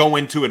just go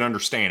into it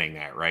understanding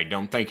that, right?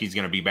 Don't think he's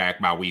going to be back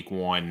by week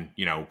 1,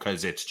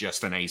 because it's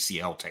just an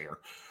ACL tear,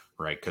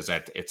 right? Because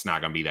it's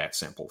not going to be that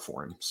simple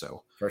for him.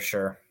 So for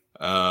sure.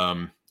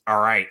 All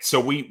right.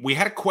 So we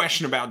had a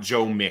question about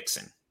Joe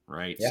Mixon,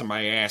 right? Yep.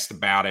 Somebody asked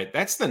about it.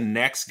 That's the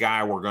next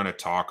guy we're going to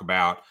talk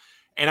about.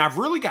 And I've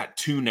really got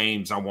 2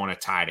 names I want to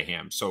tie to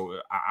him. So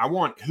I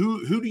want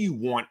who do you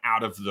want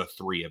out of the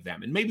 3 of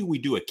them? And maybe we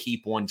do a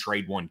keep one,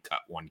 trade one,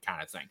 cut one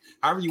kind of thing.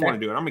 However you want to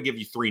do it. I'm going to give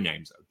you 3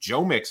 names, though.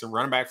 Joe Mixon,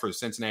 running back for the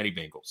Cincinnati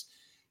Bengals.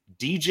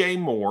 DJ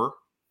Moore,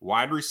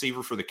 wide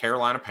receiver for the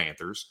Carolina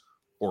Panthers.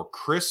 Or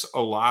Chris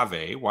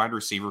Olave, wide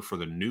receiver for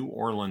the New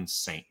Orleans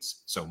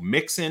Saints. So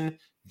Mixon,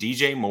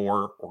 DJ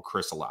Moore, or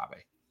Chris Olave.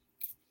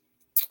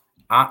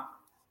 I'm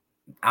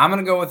going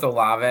to go with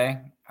Olave.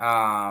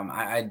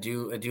 I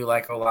do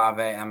like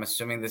Olave. I'm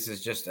assuming this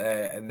is just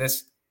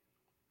this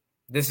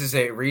is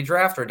a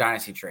redraft or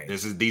dynasty trade.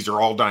 These are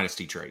all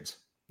dynasty trades.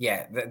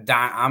 Yeah,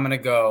 I'm gonna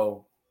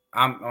go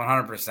I'm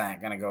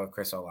 100% going to go with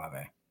Chris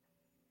Olave.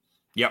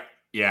 Yep.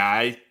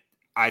 Yeah.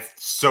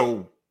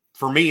 So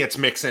for me, it's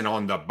mixing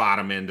on the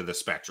bottom end of the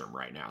spectrum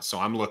right now. So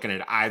I'm looking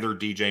at either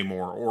DJ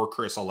Moore or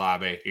Chris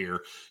Olave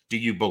here. Do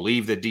you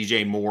believe that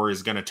DJ Moore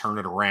is going to turn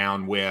it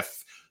around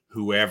with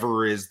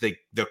whoever is the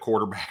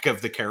quarterback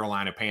of the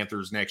Carolina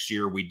Panthers next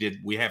year?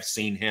 We have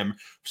seen him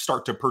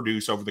start to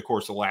produce over the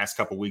course of the last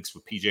couple of weeks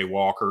with PJ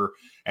Walker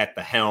at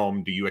the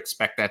helm. Do you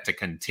expect that to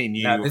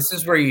continue? No, this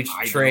is where you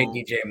trade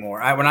DJ Moore.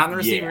 We're not in the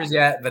receivers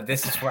yet, but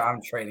this is where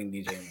I'm trading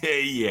DJ Moore.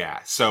 Yeah,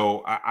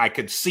 so I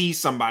could see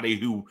somebody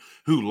who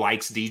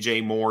likes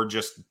DJ Moore.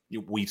 Just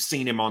we've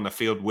seen him on the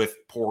field with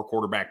poor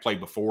quarterback play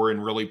before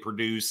and really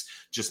produce.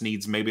 Just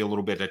needs maybe a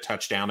little bit of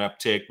touchdown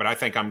uptick. But I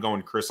think I'm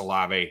going Chris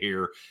Olave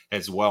here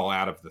as well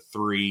out of the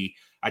three.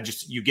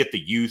 You get the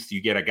youth,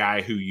 you get a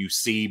guy who you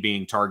see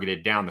being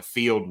targeted down the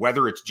field,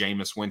 whether it's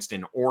Jameis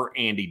Winston or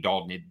Andy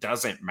Dalton, it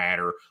doesn't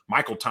matter.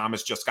 Michael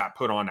Thomas just got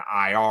put on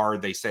IR.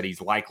 They said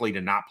he's likely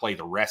to not play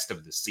the rest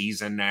of the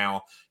season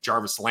now.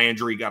 Jarvis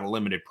Landry got a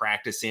limited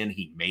practice in.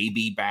 He may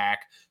be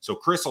back. So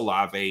Chris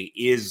Olave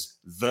is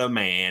the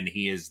man.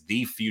 He is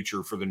the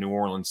future for the New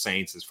Orleans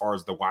Saints as far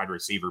as the wide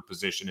receiver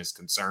position is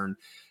concerned.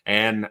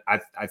 And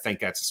I think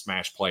that's a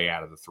smash play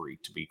out of the three,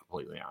 to be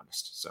completely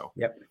honest. So,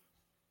 yep.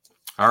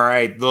 All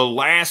right, the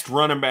last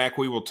running back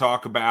we will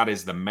talk about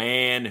is the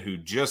man who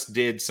just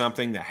did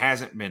something that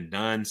hasn't been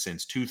done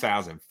since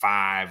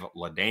 2005,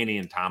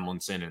 LaDainian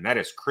Tomlinson, and that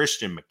is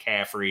Christian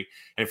McCaffrey.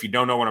 And if you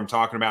don't know what I'm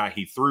talking about,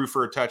 he threw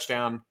for a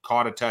touchdown,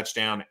 caught a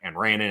touchdown, and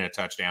ran in a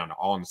touchdown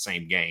all in the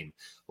same game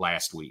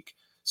last week.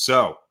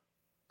 So,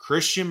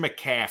 Christian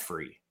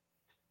McCaffrey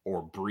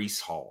or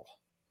Breece Hall?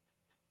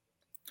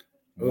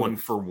 One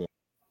for one.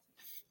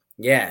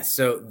 Yeah,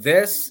 so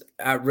this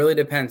really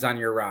depends on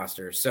your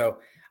roster. So,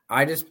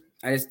 I just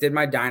did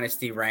my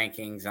dynasty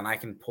rankings, and I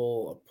can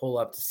pull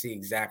up to see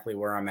exactly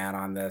where I'm at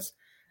on this.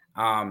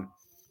 I'm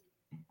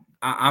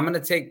gonna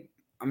take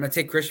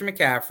Christian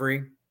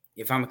McCaffrey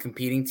if I'm a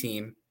competing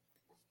team,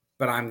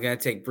 but I'm gonna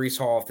take Breece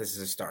Hall if this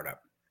is a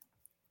startup,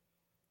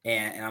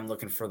 and I'm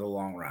looking for the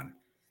long run.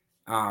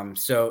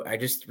 So I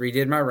just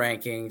redid my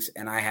rankings,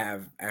 and I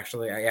have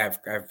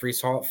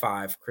Breece Hall at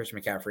 5, Christian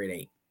McCaffrey at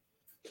 8.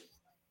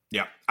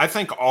 Yeah, I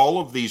think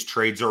all of these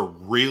trades are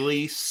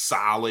really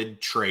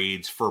solid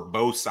trades for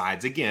both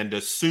sides. Again,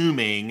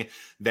 assuming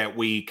that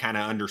we kind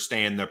of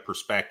understand the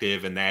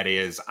perspective, and that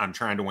is I'm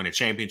trying to win a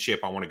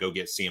championship. I want to go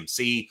get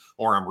CMC,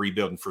 or I'm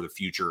rebuilding for the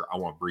future. I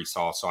want Breece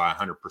Hall. So I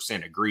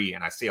 100% agree.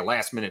 And I see a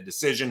last-minute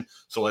decision,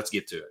 so let's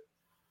get to it.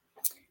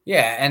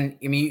 Yeah, and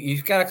I mean,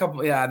 you've got a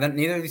couple. Yeah,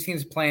 neither of these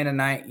teams playing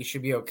tonight. You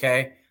should be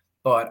okay.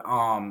 But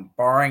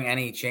barring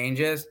any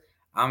changes,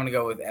 I'm going to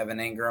go with Evan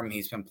Ingram.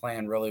 He's been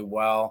playing really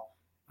well.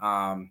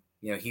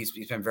 He's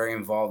been very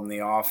involved in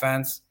the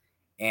offense,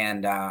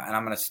 and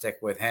I'm going to stick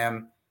with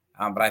him.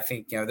 But I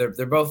think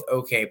they're both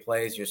okay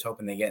plays. Just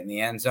hoping they get in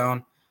the end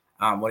zone.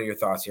 What are your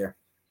thoughts here?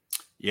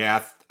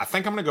 Yeah, I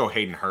think I'm going to go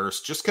Hayden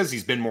Hurst just because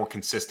he's been more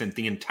consistent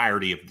the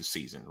entirety of the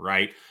season,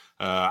 right?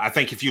 I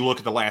think if you look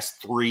at the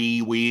last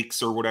 3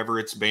 weeks or whatever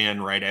it's been,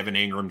 right, Evan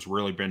Ingram's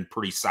really been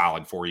pretty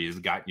solid for you. He's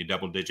gotten you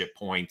double-digit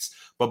points.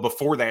 But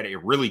before that,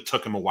 it really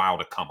took him a while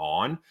to come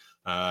on.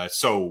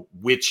 So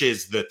which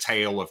is the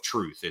tale of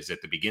truth? Is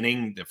it the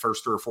beginning, the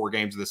first 3 or 4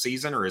 games of the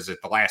season, or is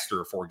it the last 3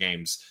 or 4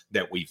 games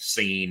that we've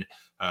seen?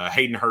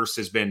 Hayden Hurst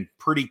has been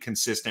pretty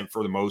consistent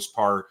for the most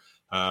part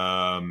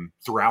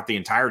throughout the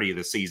entirety of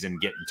the season,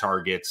 getting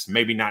targets,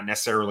 maybe not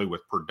necessarily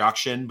with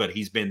production, but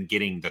he's been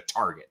getting the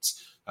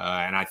targets.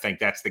 And I think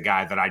that's the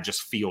guy that I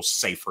just feel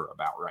safer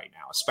about right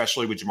now,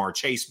 especially with Jamar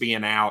Chase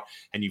being out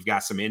and you've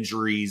got some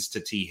injuries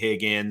to T.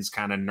 Higgins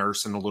kind of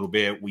nursing a little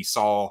bit. We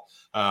saw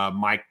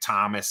Mike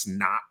Thomas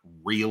not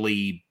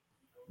be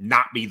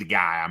the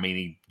guy. I mean,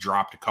 he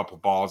dropped a couple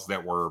balls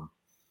that were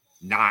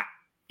not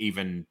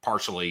even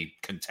partially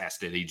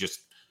contested. He just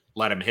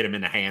let him hit him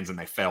in the hands and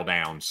they fell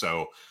down.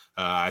 So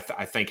I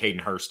think Hayden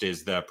Hurst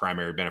is the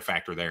primary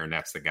benefactor there, and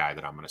that's the guy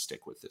that I'm going to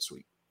stick with this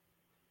week.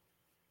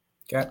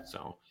 Okay.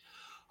 So,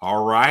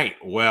 all right.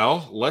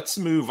 Well, let's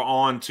move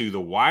on to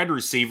the wide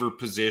receiver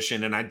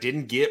position. And I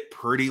didn't get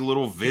pretty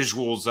little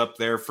visuals up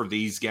there for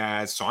these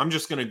guys. So I'm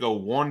just going to go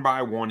one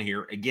by one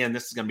here. Again,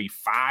 this is going to be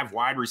 5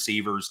 wide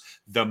receivers,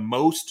 the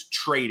most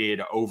traded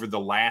over the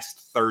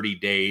last 30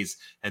 days.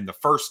 And the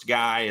first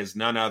guy is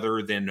none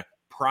other than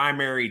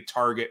primary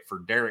target for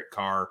Derek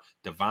Carr,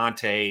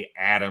 Davante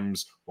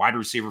Adams, wide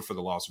receiver for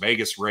the Las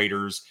Vegas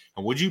Raiders.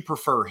 And would you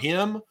prefer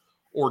him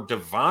or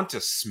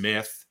Devonta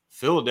Smith,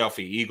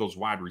 Philadelphia Eagles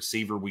wide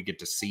receiver we get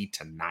to see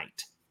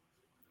tonight?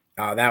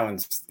 Oh, that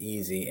one's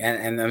easy.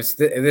 And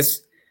so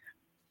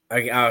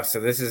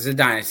this is a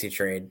dynasty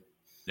trade.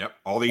 Yep,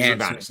 all these are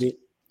dynasty.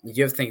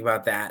 You have to think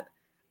about that.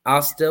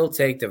 I'll still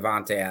take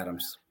Davante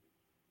Adams.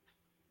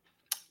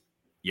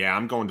 Yeah,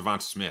 I'm going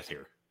Devonta Smith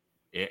here.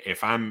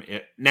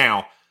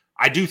 Now,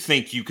 I do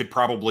think you could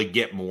probably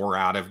get more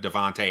out of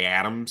Davante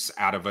Adams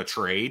out of a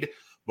trade,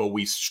 but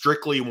we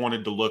strictly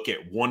wanted to look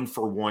at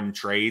 1-for-1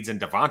 trades. And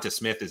Devonta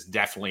Smith is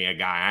definitely a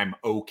guy I'm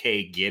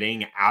okay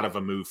getting out of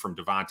a move from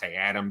Davante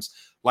Adams.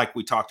 Like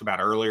we talked about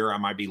earlier, I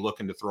might be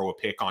looking to throw a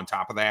pick on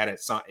top of that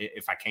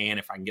if I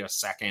can get a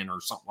second or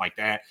something like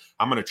that.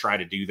 I'm going to try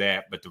to do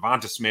that. But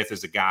Devonta Smith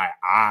is a guy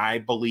I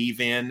believe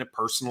in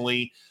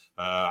personally.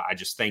 I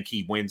just think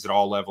he wins at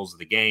all levels of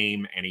the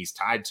game, and he's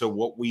tied to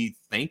what we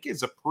think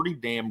is a pretty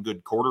damn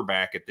good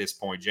quarterback at this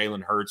point,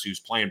 Jalen Hurts,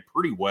 who's playing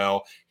pretty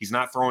well. He's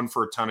not throwing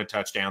for a ton of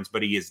touchdowns,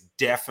 but he is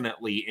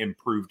definitely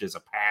improved as a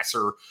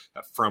passer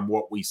from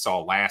what we saw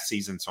last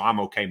season. So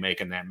I'm okay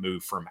making that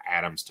move from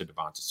Adams to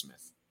Devonta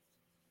Smith.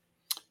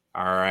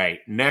 All right,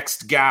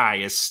 next guy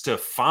is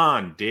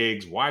Stefon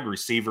Diggs, wide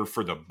receiver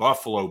for the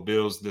Buffalo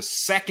Bills, the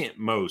second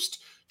most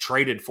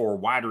traded for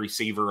wide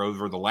receiver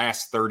over the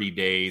last 30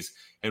 days.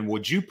 And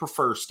would you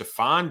prefer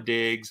Stefon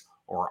Diggs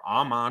or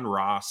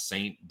Amon-Ra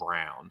St.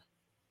 Brown?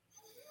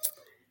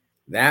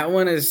 That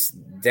one is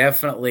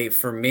definitely,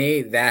 for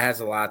me, that has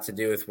a lot to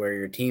do with where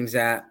your team's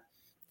at.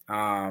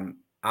 I'm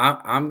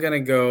going to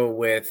go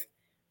with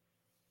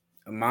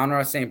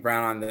Amon-Ra St.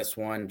 Brown on this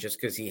one just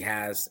because he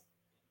has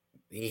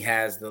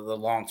the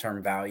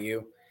long-term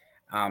value.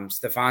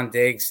 Stefon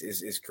Diggs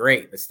is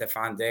great, but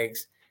Stefon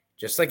Diggs,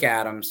 just like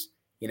Adams,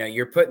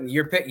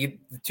 the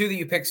two that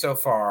you picked so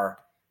far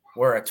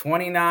were a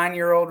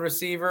 29-year-old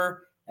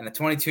receiver and a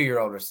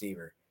 22-year-old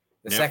receiver.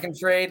 The second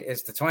trade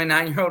is the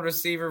 29-year-old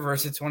receiver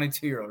versus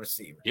 22-year-old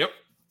receiver. Yep.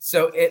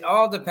 So it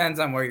all depends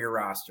on where your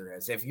roster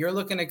is. If you're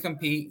looking to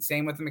compete,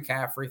 same with the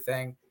McCaffrey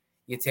thing,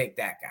 you take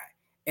that guy.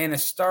 In a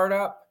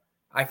startup,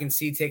 I can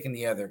see taking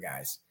the other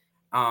guys.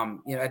 At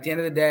the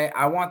end of the day,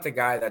 I want the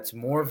guy that's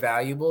more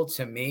valuable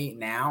to me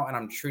now, and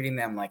I'm treating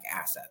them like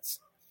assets.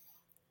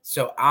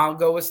 So I'll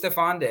go with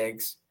Stefon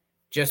Diggs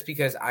just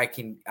because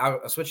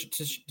I'll switch it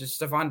to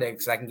Stefon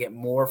Diggs because I can get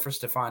more for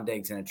Stefon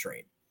Diggs in a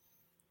trade.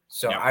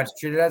 So I just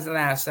treat it as an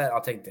asset. I'll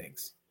take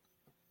Diggs.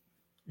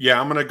 Yeah,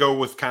 I'm going to go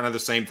with kind of the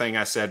same thing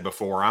I said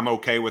before. I'm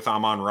okay with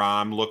Amon-Ra.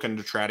 I'm looking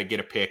to try to get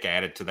a pick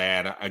added to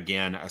that.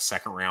 Again, a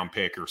second-round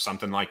pick or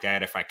something like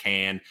that if I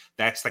can.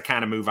 That's the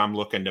kind of move I'm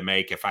looking to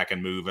make if I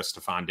can move a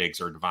Stefon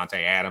Diggs or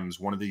Davante Adams,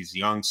 one of these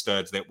young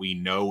studs that we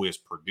know is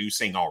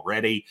producing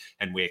already,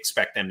 and we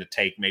expect them to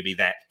take maybe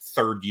that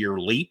third-year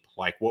leap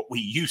like what we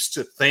used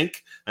to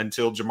think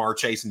until Jamar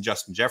Chase and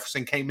Justin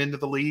Jefferson came into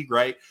the league,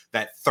 right?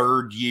 That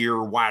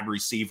third-year wide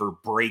receiver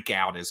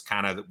breakout was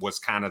kind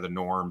of the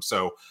norm.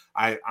 So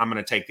I'm going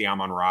to take the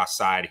Amon-Ra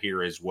side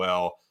here as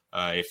well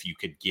if you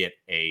could get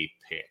a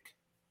pick.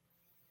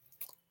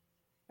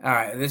 All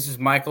right, this is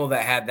Michael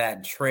that had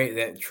that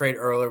trade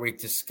earlier we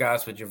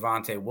discussed with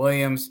Javonte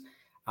Williams.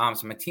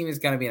 So my team is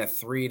going to be in a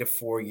 3 to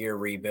 4 year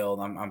rebuild.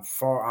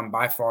 I'm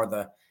by far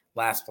the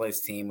last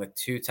place team with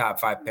 2 top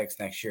 5 picks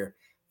next year,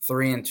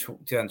 3 in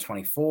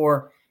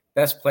 2024.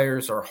 Best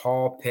players are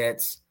Hall,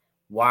 Pitts,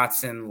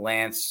 Watson,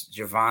 Lance,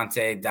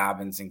 Javonte,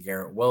 Dobbins, and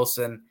Garrett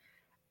Wilson.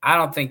 I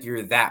don't think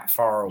you're that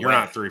far away. You're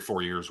not 3 or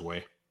 4 years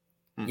away.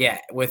 Yeah,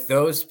 with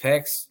those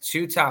picks,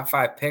 2 top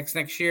 5 picks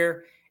next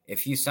year,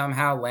 if you can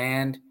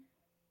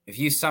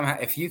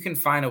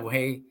find a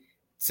way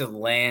to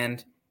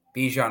land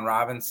Bijan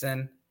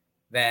Robinson,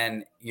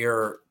 then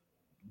you're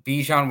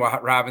Bijan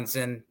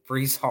Robinson,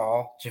 Breece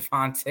Hall,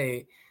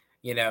 Javonte,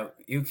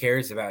 who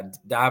cares about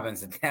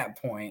Dobbins at that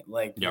point?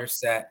 You're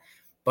set.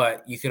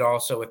 But you could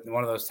also, with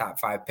one of those top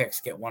 5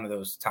 picks, get one of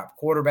those top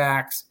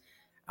quarterbacks.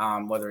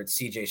 Whether it's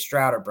CJ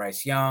Stroud or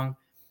Bryce Young.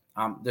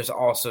 There's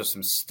also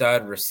some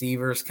stud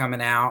receivers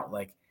coming out.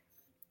 Like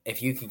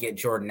if you could get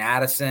Jordan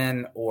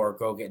Addison or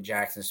go get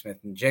Jackson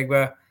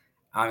Smith-Njigba,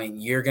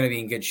 you're going to be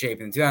in good shape.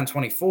 In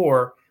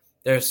 2024,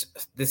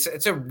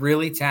 it's a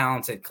really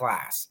talented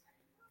class.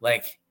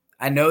 Like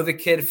I know the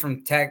kid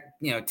from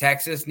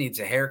Texas needs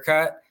a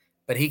haircut,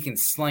 but he can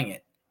sling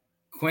it.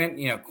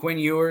 Quinn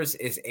Ewers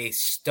is a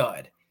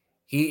stud.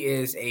 He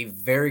is a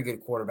very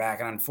good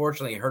quarterback, and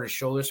unfortunately, he hurt his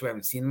shoulder, so we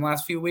haven't seen him the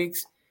last few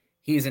weeks.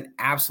 He's an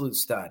absolute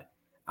stud.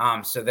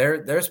 So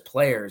there's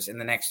players in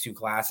the next 2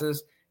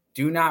 classes.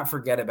 Do not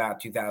forget about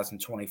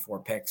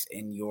 2024 picks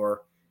in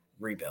your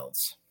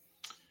rebuilds.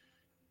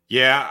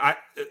 Yeah,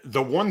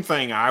 the one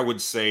thing I would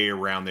say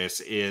around this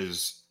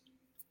is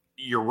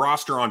your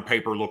roster on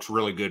paper looks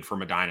really good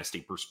from a dynasty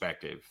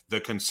perspective.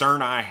 The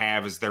concern I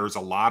have is there's a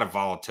lot of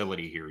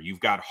volatility here. You've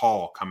got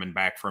Hall coming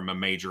back from a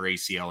major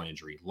ACL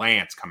injury,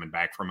 Lance coming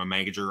back from a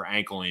major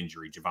ankle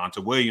injury,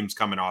 Javonte Williams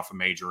coming off a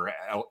major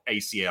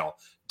ACL,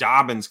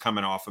 Dobbins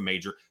coming off a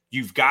major.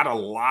 You've got a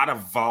lot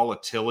of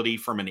volatility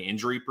from an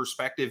injury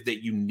perspective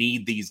that you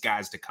need these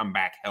guys to come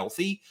back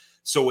healthy.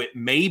 So it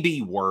may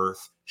be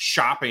worth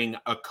shopping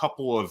a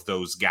couple of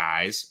those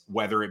guys,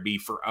 whether it be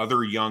for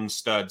other young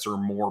studs or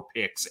more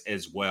picks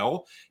as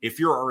well, if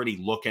you're already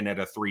looking at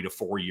a 3 to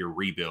 4 year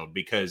rebuild,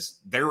 because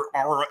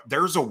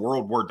there's a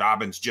world where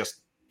Dobbins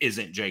just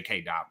isn't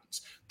J.K.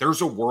 Dobbins.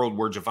 there's a world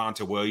where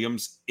Javonte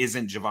Williams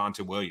isn't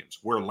Javonte Williams,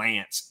 where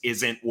Lance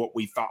isn't what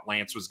we thought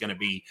Lance was going to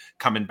be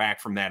coming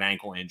back from that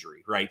ankle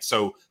injury, right?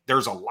 So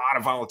there's a lot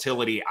of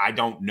volatility I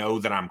don't know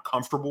that I'm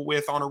comfortable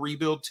with on a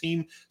rebuild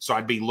team. So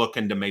I'd be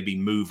looking to maybe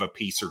move a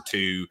piece or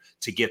two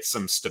to get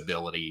some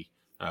stability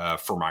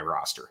for my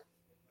roster.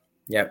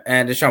 Yep.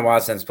 And Deshaun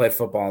Watson's played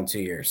football in 2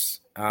 years.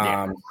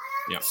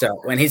 Yeah.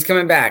 So when he's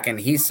coming back, and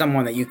he's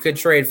someone that you could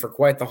trade for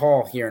quite the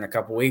haul here in a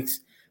couple weeks,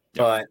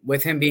 but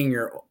with him being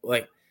your,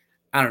 like,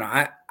 I don't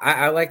know.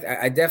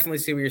 I definitely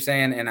see what you're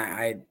saying. And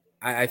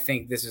I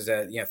think this is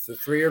a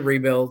 3-year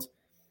rebuild.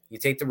 You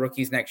take the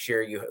rookies next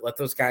year, you let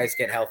those guys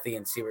get healthy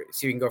and see where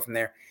you can go from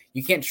there.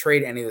 You can't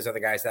trade any of those other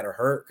guys that are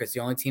hurt, because the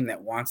only team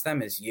that wants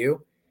them is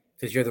you,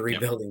 because you're the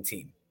rebuilding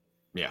team.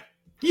 Yeah.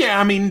 Yeah.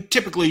 I mean,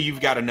 typically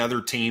you've got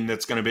another team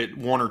that's going to be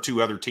one or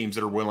two other teams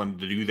that are willing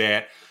to do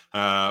that.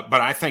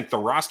 But I think the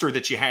roster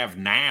that you have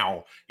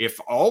now, if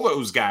all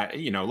those guys,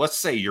 let's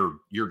say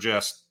you're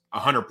just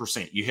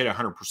 100%, you hit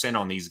 100%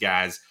 on these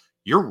guys,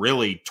 you're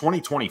really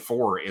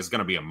 2024 is going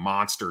to be a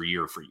monster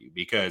year for you,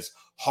 because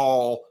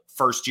Hall,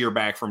 first year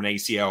back from an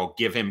ACL,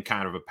 give him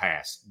kind of a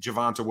pass.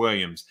 Javonte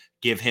Williams,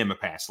 give him a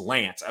pass.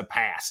 Lance, a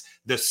pass.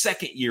 The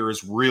second year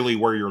is really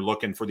where you're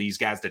looking for these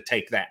guys to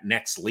take that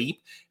next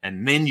leap.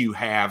 And then you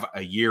have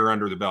a year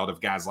under the belt of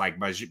guys like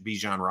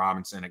Bijan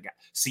Robinson,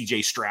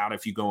 CJ Stroud,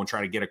 if you go and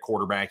try to get a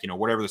quarterback,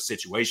 whatever the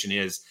situation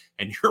is,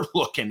 and you're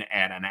looking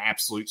at an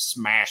absolute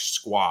smash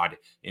squad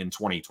in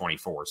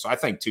 2024. So I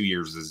think 2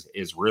 years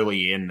is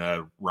really in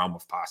the realm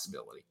of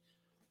possibility.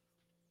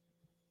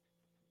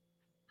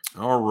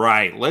 All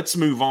right, let's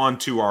move on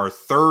to our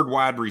third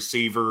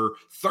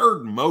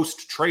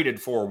most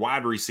traded for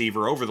wide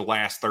receiver over the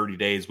last 30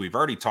 days. We've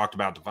already talked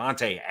about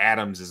Davante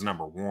Adams is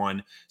number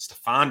 1.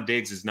 Stephon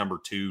Diggs is number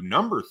 2.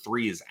 Number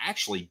 3 is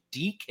actually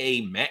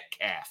DK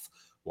Metcalf,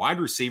 wide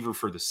receiver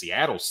for the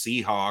Seattle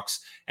Seahawks,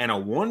 and a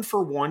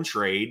 1-for-1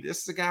 trade.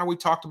 This is a guy we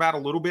talked about a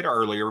little bit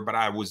earlier, but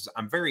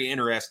I'm very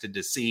interested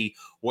to see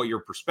what your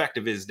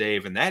perspective is,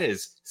 Dave, and that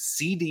is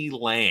CeeDee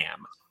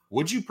Lamb.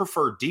 Would you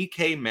prefer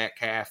DK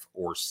Metcalf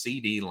or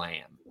CeeDee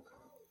Lamb?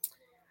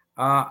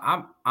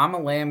 I'm a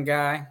Lamb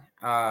guy,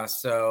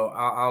 so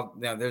I'll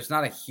there's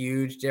not a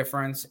huge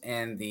difference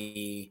in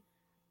the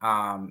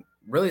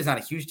really is not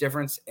a huge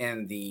difference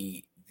in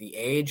the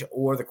age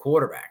or the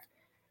quarterback,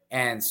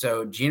 and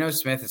so Geno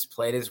Smith has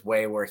played his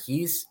way where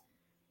he's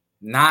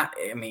not.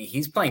 I mean,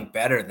 he's playing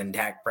better than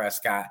Dak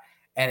Prescott,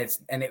 and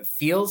it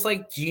feels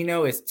like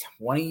Geno is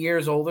 20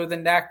 years older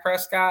than Dak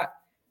Prescott.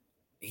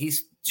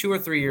 He's 2 or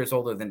 3 years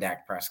older than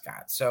Dak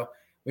Prescott. So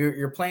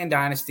you're playing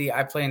Dynasty.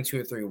 I play in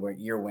 2 or 3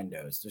 year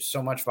windows. There's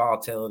so much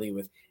volatility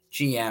with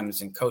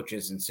GMs and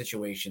coaches and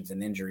situations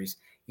and injuries.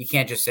 You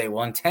can't just say,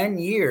 well, in 10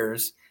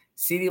 years,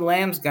 CeeDee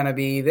Lamb's going to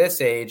be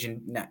this age.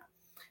 And no,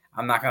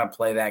 I'm not going to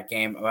play that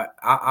game. But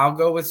I'll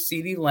go with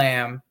CeeDee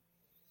Lamb,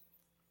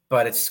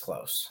 but it's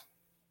close.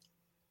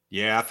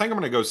 Yeah, I think I'm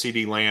going to go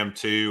CeeDee Lamb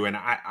too. And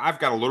I've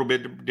got a little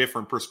bit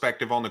different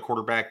perspective on the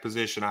quarterback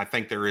position. I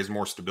think there is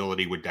more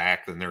stability with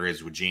Dak than there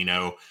is with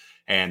Geno.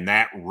 And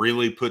that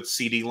really puts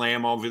CeeDee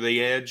Lamb over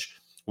the edge.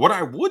 What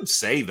I would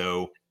say,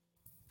 though,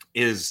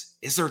 is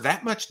there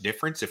that much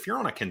difference if you're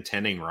on a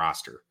contending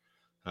roster?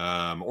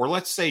 Or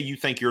let's say you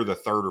think you're the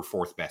third or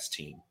fourth best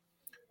team.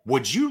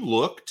 Would you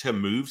look to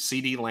move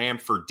CeeDee Lamb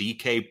for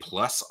DK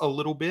plus a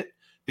little bit?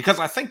 Because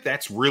I think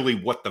that's really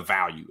what the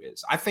value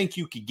is. I think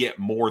you could get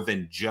more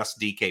than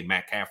just DK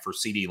Metcalf for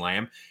CeeDee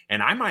Lamb.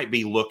 And I might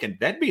be looking,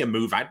 that'd be a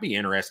move I'd be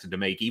interested to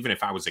make, even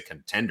if I was a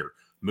contender.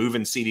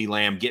 Moving CeeDee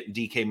Lamb, getting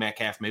DK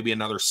Metcalf, maybe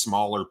another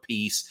smaller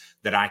piece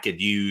that I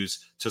could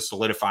use to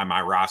solidify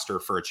my roster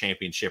for a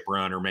championship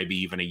run, or maybe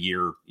even a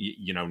year,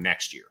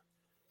 next year.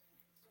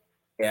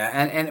 Yeah,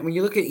 and when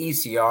you look at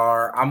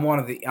ECR, I'm one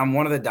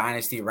of the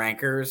dynasty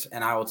rankers,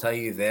 and I will tell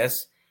you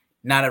this.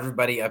 Not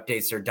everybody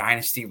updates their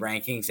dynasty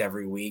rankings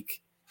every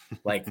week.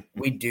 Like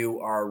we do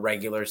our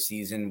regular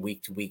season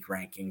week-to-week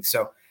rankings.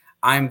 So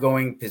I'm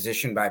going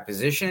position by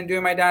position and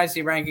doing my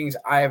dynasty rankings.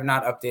 I have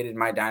not updated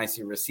my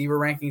dynasty receiver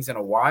rankings in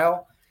a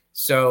while.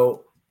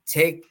 So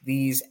take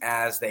these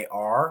as they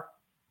are.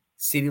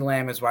 CeeDee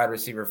Lamb is wide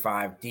receiver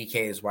 5. DK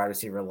is wide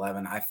receiver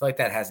 11. I feel like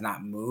that has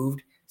not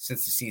moved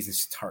since the season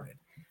started.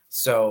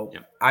 So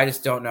I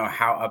just don't know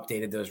how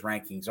updated those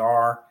rankings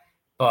are.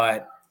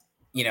 But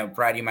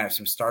Brad, you might have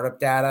some startup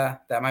data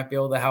that might be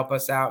able to help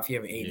us out if you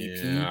have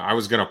ADP. Yeah, I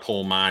was going to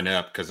pull mine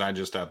up because I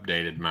just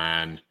updated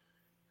mine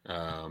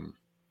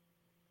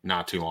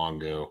not too long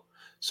ago.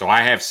 So I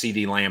have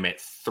CeeDee Lamb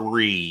at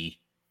 3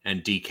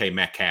 and DK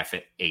Metcalf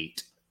at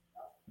 8.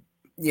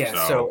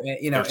 Yeah, so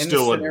there's in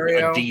still the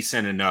scenario, a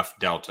decent enough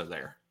delta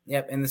there.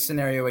 Yep, in the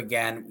scenario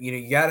again,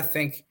 you got to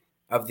think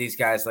of these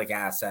guys like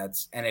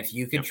assets. And if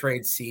you could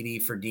trade CD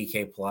for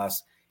DK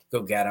plus,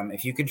 go get him.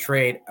 If you could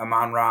trade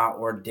Amon-Ra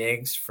or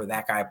Diggs for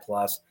that guy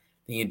plus,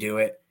 then you do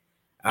it.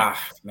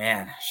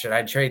 Man, should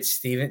I trade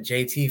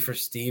JT for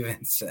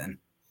Stevenson?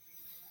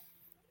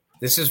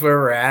 This is where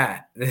we're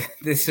at.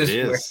 This is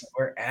where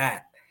we're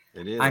at.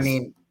 It is. I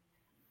mean,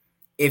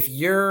 if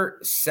you're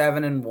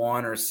 7-1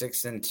 or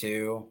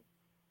 6-2,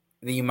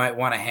 that you might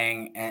want to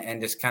hang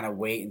and just kind of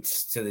wait and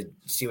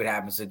see what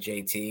happens to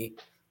JT.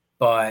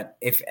 But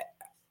if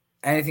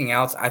anything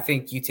else, I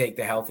think you take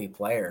the healthy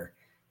player.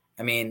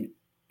 I mean,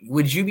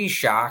 would you be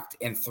shocked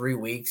in 3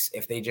 weeks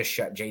if they just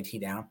shut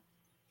JT down?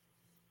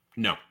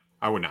 No,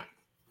 I would not.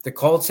 The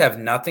Colts have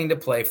nothing to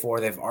play for.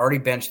 They've already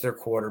benched their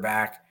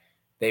quarterback.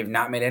 They've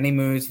not made any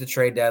moves to the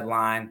trade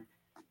deadline.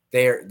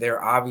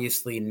 They're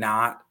obviously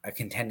not a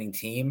contending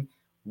team.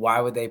 Why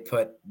would they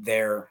put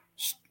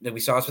we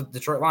saw this with the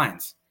Detroit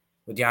Lions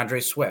with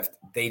DeAndre Swift.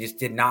 They just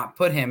did not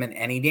put him in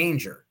any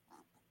danger.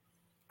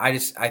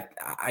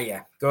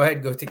 Yeah. Go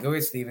ahead, go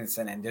get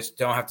Stevenson and just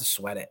don't have to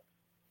sweat it.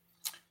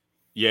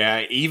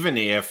 Yeah, even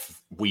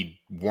if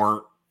we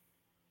weren't,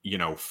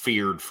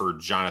 feared for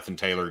Jonathan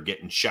Taylor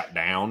getting shut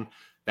down,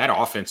 that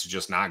offense is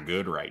just not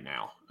good right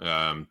now.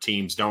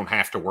 Teams don't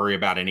have to worry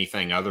about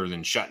anything other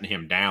than shutting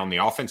him down. The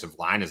offensive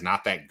line is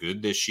not that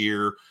good this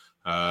year.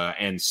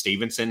 And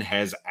Stevenson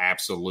has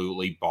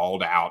absolutely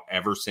balled out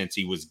ever since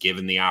he was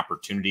given the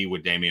opportunity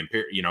with Dameon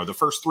Pierce. The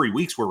first 3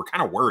 weeks we were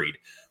kind of worried,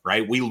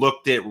 right? We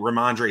looked at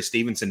Ramondre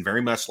Stevenson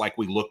very much like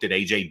we looked at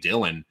A.J.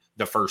 Dillon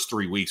the first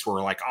 3 weeks. We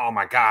were like, oh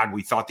my God,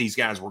 we thought these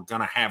guys were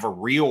going to have a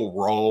real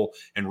role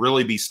and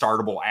really be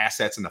startable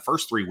assets. In the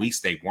first 3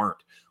 weeks, they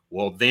weren't.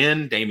 Well,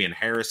 then Damian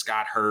Harris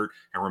got hurt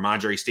and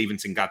Ramondre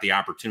Stevenson got the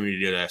opportunity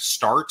to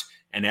start.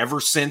 And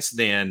ever since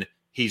then,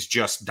 he's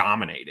just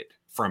dominated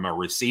from a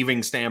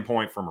receiving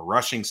standpoint, from a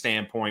rushing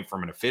standpoint,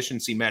 from an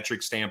efficiency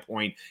metric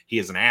standpoint. He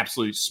is an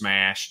absolute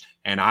smash.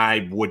 And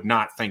I would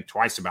not think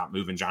twice about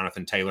moving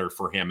Jonathan Taylor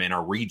for him in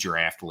a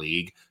redraft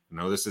league. I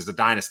know this is a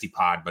dynasty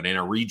pod, but in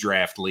a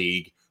redraft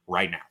league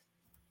right now.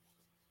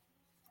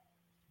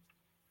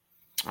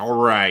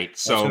 All right.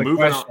 So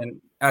moving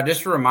on.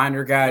 Just a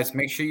reminder, guys,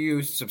 make sure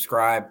you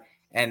subscribe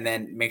and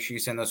then make sure you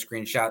send those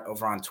screenshots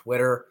over on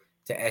Twitter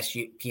to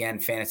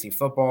SGPN Fantasy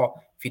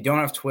Football. If you don't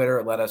have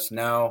Twitter, let us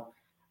know.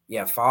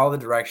 Yeah, follow the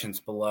directions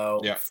below.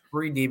 Yeah.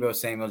 Free Deebo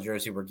Samuel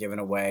jersey we're giving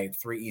away.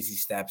 3 easy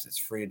steps. It's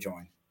free to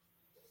join.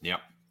 Yep,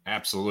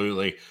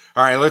 absolutely.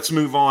 All right, let's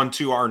move on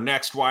to our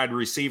next wide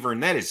receiver,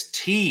 and that is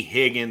T.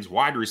 Higgins,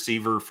 wide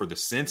receiver for the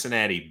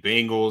Cincinnati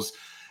Bengals.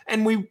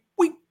 And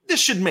this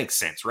should make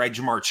sense, right?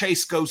 Jamar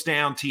Chase goes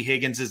down. T.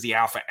 Higgins is the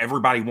alpha.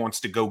 Everybody wants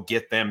to go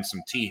get them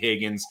some T.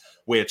 Higgins,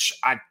 which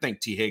I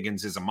think T.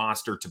 Higgins is a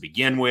monster to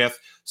begin with.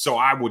 So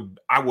I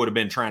would have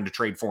been trying to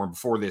trade for him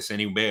before this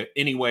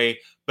anyway.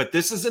 But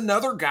this is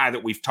another guy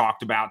that we've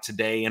talked about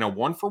today in a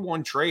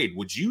 1-for-1 trade.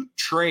 Would you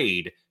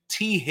trade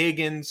T.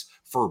 Higgins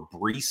for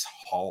Breece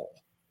Hall?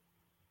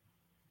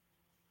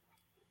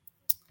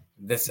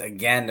 This,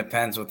 again,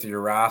 depends with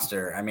your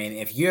roster. I mean,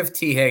 if you have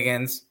T.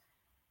 Higgins,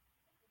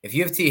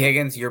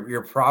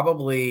 you're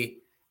probably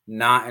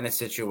not in a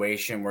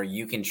situation where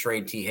you can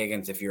trade T.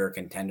 Higgins if you're a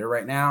contender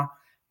right now.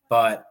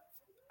 But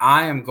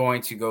I am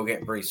going to go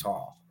get Breece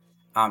Hall.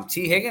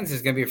 T. Higgins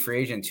is going to be a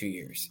free agent in 2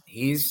 years.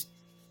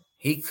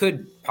 He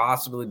could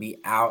possibly be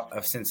out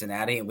of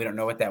Cincinnati, and we don't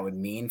know what that would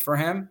mean for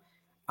him.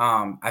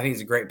 I think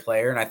he's a great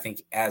player, and I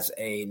think as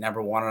a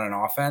number one on an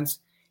offense,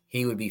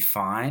 he would be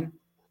fine.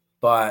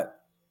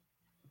 But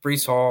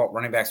Breece Hall,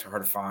 running backs are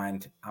hard to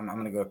find. I'm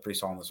going to go with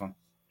Breece Hall on this one.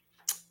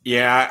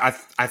 Yeah,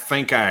 I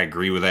think I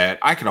agree with that.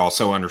 I could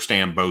also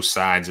understand both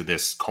sides of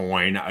this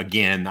coin.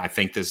 Again, I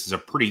think this is a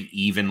pretty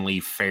evenly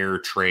fair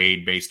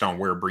trade based on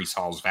where Breece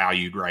Hall's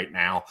valued right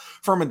now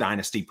from a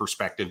dynasty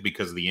perspective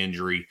because of the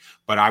injury.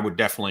 But I would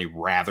definitely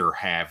rather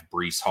have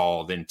Breece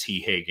Hall than T.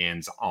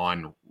 Higgins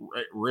on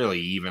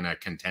really even a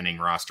contending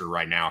roster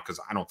right now because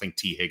I don't think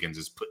T. Higgins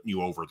is putting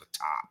you over the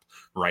top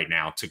right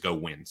now to go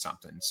win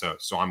something. So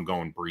I'm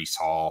going Breece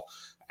Hall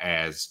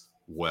as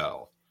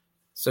well.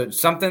 So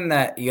something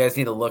that you guys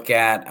need to look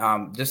at,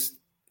 just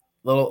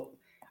little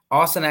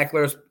Austin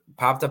Eckler's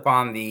popped up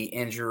on the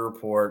injury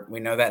report. We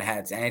know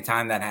that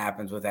anytime that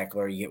happens with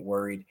Eckler, you get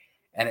worried.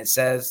 And it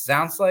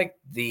sounds like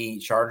the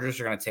Chargers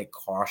are going to take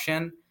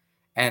caution.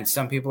 And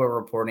some people are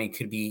reporting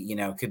could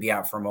be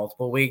out for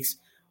multiple weeks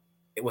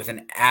with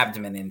an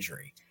abdomen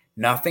injury.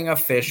 Nothing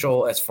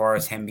official as far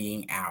as him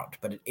being out,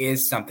 but it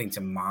is something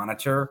to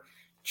monitor.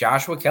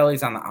 Joshua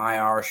Kelly's on the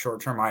IR,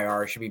 short-term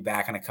IR, should be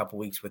back in a couple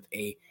weeks with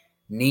a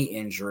knee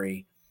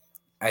injury.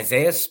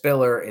 Isaiah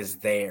Spiller is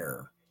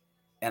there.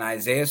 And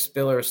Isaiah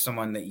Spiller is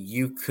someone that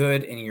you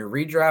could, in your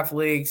redraft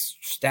leagues,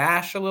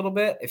 stash a little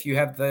bit if you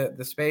have the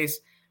space.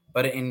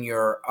 But in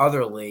your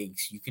other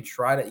leagues, you can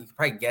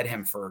probably get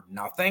him for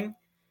nothing.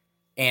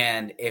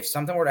 And if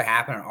something were to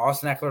happen and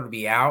Austin Eckler to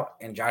be out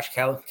and Josh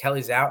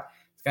Kelly's out,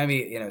 it's going to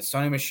be,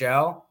 Sony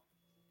Michel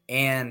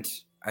and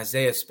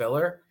Isaiah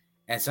Spiller.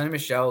 And Sony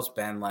Michel's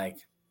been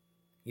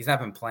he's not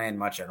been playing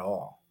much at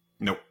all.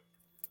 Nope.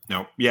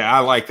 Yeah,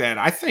 I like that.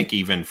 I think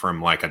even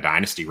from a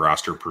dynasty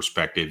roster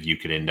perspective, you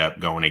could end up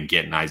going and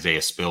getting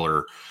Isaiah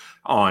Spiller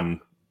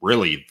on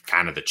really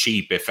kind of the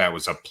cheap if that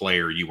was a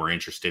player you were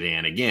interested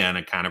in. Again,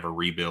 a kind of a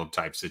rebuild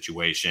type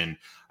situation.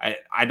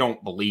 I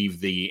don't believe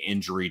the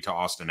injury to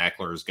Austin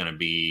Eckler is going to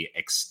be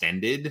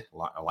extended,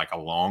 like a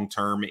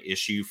long-term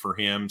issue for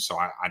him. So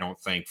I don't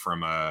think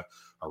from a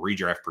a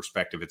redraft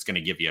perspective, it's going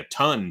to give you a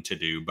ton to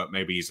do, but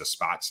maybe he's a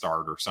spot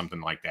start or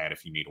something like that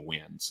if you need a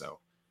win. So,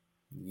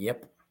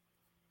 yep.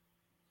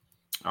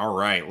 All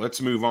right,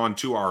 let's move on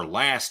to our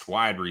last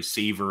wide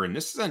receiver. And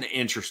this is an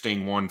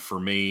interesting one for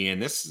me.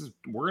 And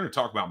we're going to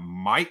talk about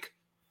Michael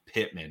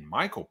Pittman,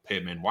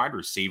 wide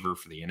receiver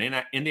for the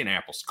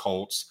Indianapolis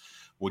Colts.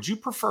 Would you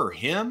prefer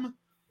him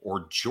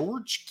or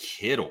George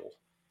Kittle,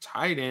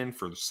 tight end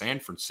for the San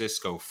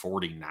Francisco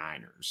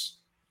 49ers?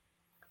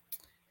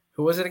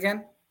 Who was it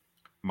again?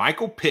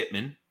 Michael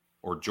Pittman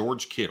or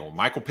George Kittle.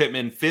 Michael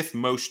Pittman, 5th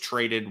most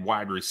traded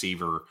wide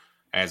receiver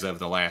as of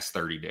the last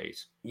 30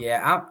 days.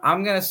 Yeah,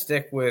 I'm gonna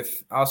stick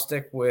with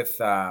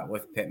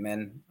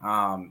Pittman,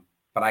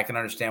 but I can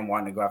understand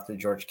wanting to go after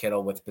George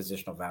Kittle with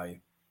positional value.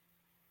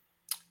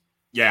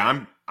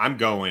 Yeah, I'm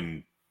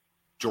going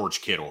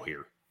George Kittle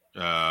here.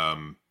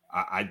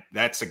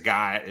 That's a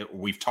guy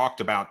we've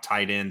talked about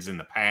tight ends in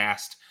the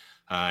past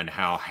and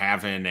how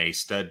having a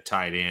stud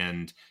tight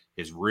end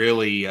is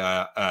really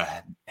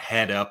a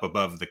head up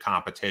above the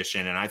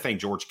competition. And I think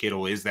George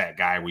Kittle is that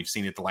guy. We've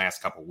seen it the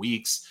last couple of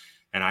weeks.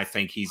 And I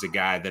think he's a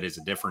guy that is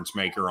a difference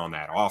maker on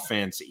that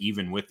offense.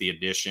 Even with the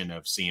addition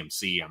of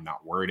CMC, I'm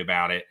not worried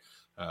about it.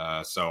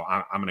 So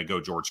I'm going to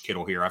go George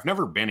Kittle here. I've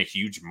never been a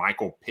huge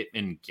Michael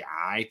Pittman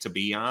guy, to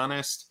be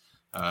honest.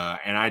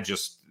 And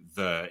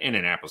the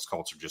Indianapolis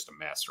Colts are just a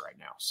mess right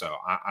now. So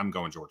I'm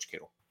going George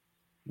Kittle.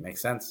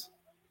 Makes sense.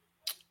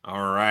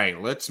 All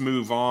right, let's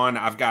move on.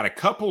 I've got a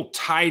couple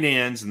tight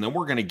ends, and then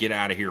we're going to get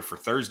out of here for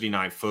Thursday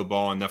Night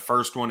Football. And the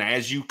first one,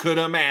 as you could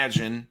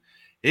imagine,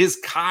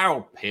 is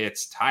Kyle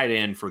Pitts, tight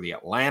end for the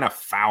Atlanta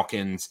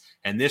Falcons.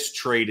 And this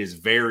trade is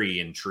very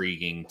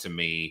intriguing to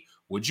me.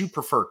 Would you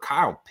prefer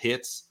Kyle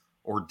Pitts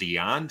or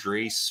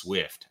DeAndre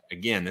Swift?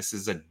 Again, this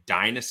is a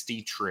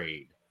dynasty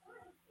trade.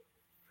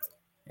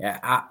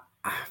 Yeah,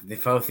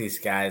 both these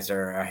guys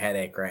are a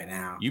headache right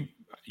now.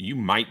 You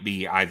might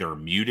be either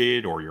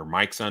muted or your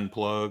mic's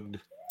unplugged.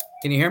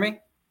 Can you hear me?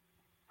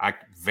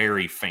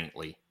 Very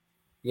faintly.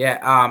 Yeah,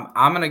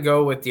 I'm going to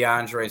go with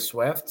DeAndre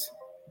Swift.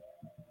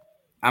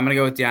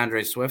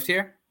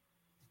 Here.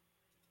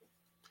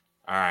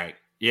 All right.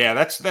 Yeah,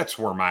 that's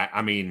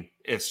where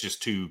it's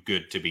just too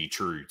good to be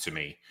true to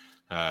me.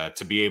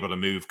 To be able to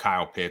move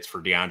Kyle Pitts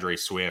for DeAndre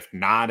Swift,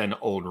 not an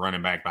old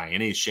running back by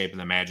any shape of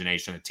the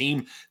imagination, a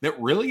team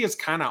that really is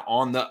kind of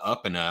on the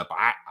up and up.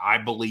 I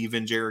believe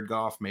in Jared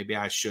Goff. Maybe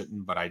I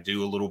shouldn't, but I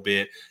do a little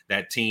bit.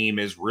 That team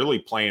is really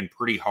playing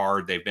pretty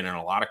hard. They've been in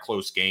a lot of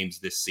close games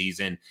this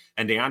season,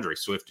 and DeAndre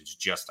Swift is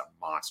just a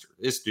monster.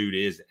 This dude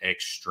is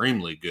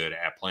extremely good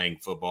at playing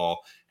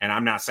football, and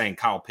I'm not saying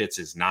Kyle Pitts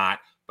is not,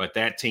 but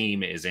that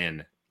team is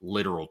in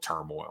literal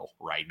turmoil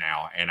right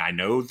now. And I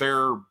know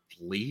they're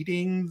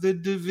leading the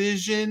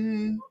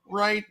division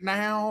right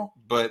now,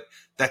 but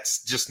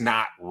that's just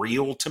not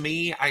real to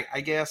me. I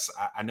guess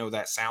I know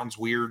that sounds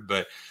weird,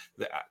 but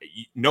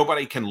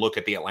nobody can look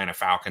at the Atlanta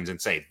Falcons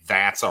and say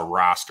that's a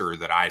roster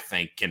that I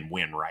think can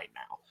win right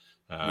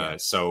now.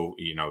 So,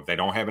 they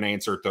don't have an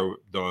answer at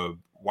the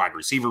wide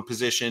receiver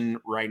position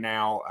right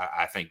now.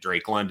 I think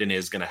Drake London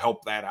is going to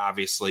help that,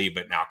 obviously,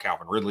 but now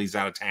Calvin Ridley's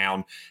out of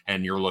town,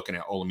 and you're looking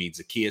at Olamide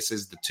Zaccheaus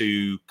as the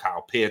 2,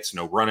 Kyle Pitts,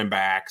 no running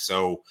back.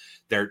 So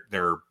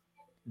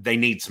they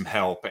need some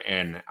help,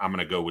 and I'm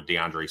going to go with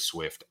DeAndre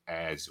Swift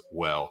as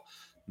well.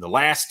 The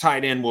last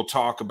tight end we'll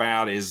talk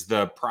about is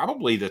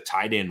probably the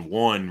tight end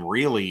 1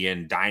 really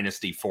in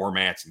dynasty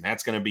formats, and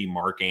that's going to be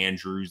Mark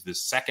Andrews, the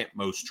 2nd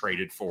most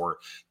traded for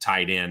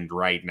tight end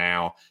right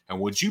now. And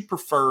would you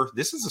prefer,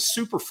 this is a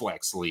super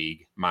flex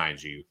league,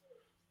 mind you,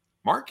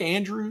 Mark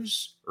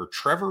Andrews or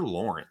Trevor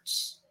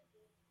Lawrence?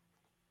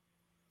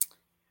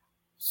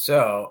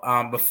 So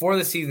before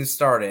the season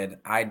started,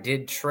 I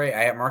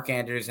had Mark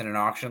Andrews in an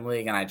auction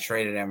league, and I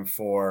traded him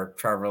for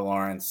Trevor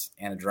Lawrence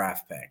and a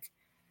draft pick.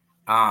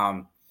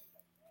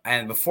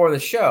 And before the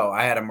show,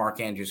 I had a Mark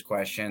Andrews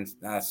question.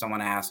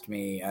 Someone asked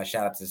me,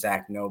 shout out to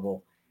Zach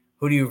Noble,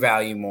 who do you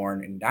value more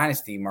in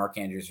Dynasty, Mark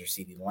Andrews or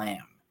CeeDee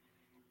Lamb?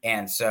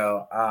 And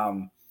so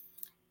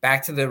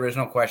back to the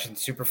original question,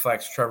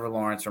 Superflex, Trevor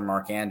Lawrence or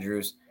Mark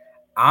Andrews.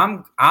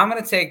 I'm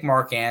going to take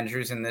Mark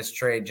Andrews in this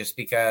trade just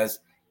because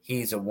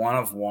he's a one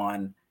of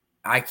one.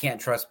 I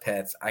can't trust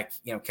Pitts.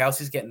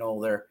 Kelsey's getting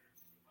older.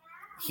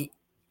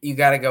 You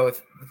got to go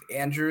with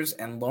Andrews,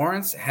 and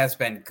Lawrence has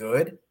been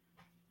good,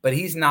 but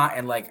he's not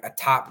in like a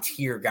top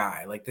tier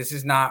guy. Like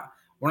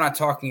we're not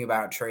talking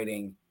about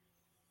trading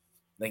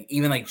like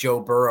even like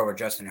Joe Burrow or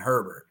Justin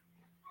Herbert.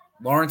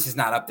 Lawrence is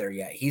not up there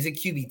yet. He's a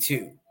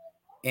QB2,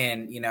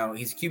 and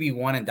he's a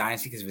QB1 in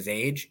Dynasty because of his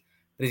age,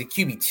 but he's a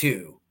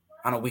QB2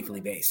 on a weekly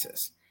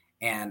basis.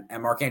 And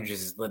Mark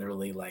Andrews is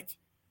literally like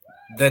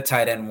the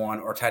tight end 1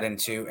 or tight end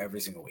 2 every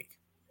single week.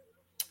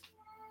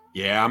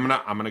 Yeah, I'm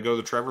gonna go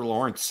the Trevor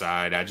Lawrence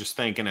side. I just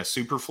think in a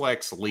super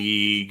flex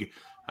league,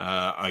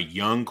 a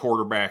young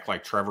quarterback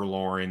like Trevor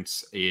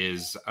Lawrence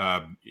is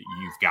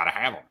you've got to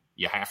have him.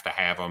 You have to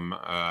have him.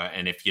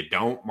 And if you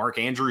don't, Mark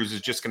Andrews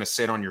is just going to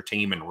sit on your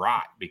team and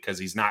rot because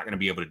he's not going to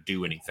be able to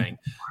do anything.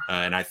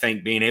 And I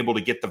think being able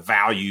to get the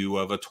value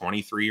of a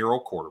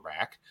 23-year-old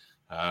quarterback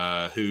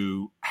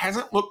who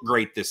hasn't looked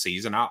great this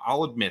season.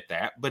 I'll admit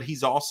that, but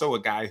he's also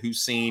a guy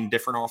who's seen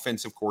different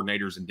offensive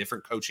coordinators and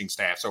different coaching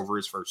staffs over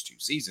his first 2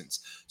 seasons.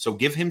 So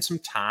give him some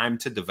time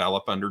to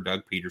develop under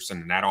Doug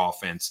Peterson, and that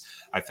offense,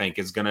 I think,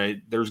 it's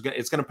going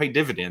to pay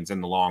dividends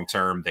in the long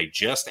term. They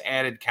just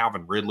added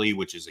Calvin Ridley,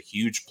 which is a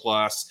huge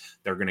plus.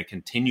 They're going to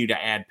continue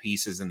to add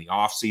pieces in the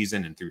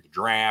offseason and through the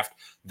draft.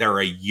 They're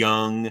a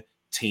young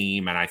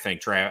team, and I think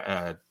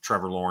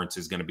Trevor Lawrence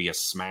is going to be a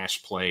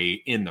smash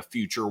play in the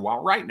future.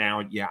 While right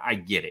now, yeah, I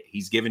get it.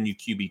 He's giving you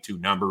QB2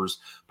 numbers,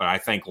 but I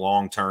think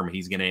long term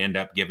he's going to end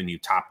up giving you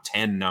top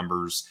 10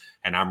 numbers,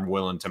 and I'm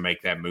willing to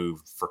make that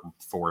move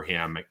for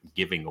him,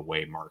 giving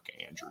away Mark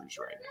Andrews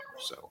right now.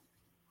 So,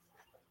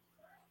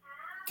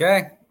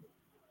 okay,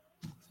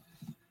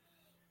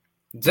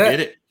 get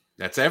it.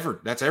 That's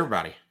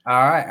everybody. All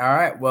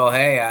right. Well,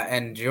 hey,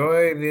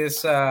 enjoy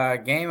this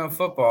game of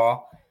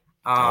football.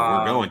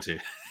 We're going to.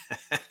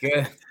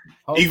 Good.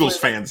 Eagles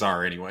fans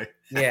are anyway.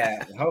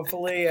 Yeah.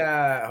 Hopefully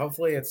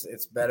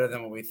it's better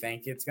than what we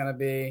think it's going to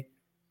be.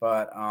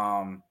 But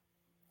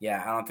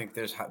yeah, I don't think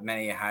there's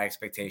many high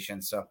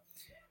expectations. So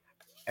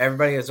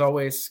everybody, as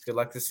always, good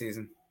luck this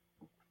season.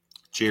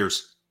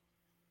 Cheers.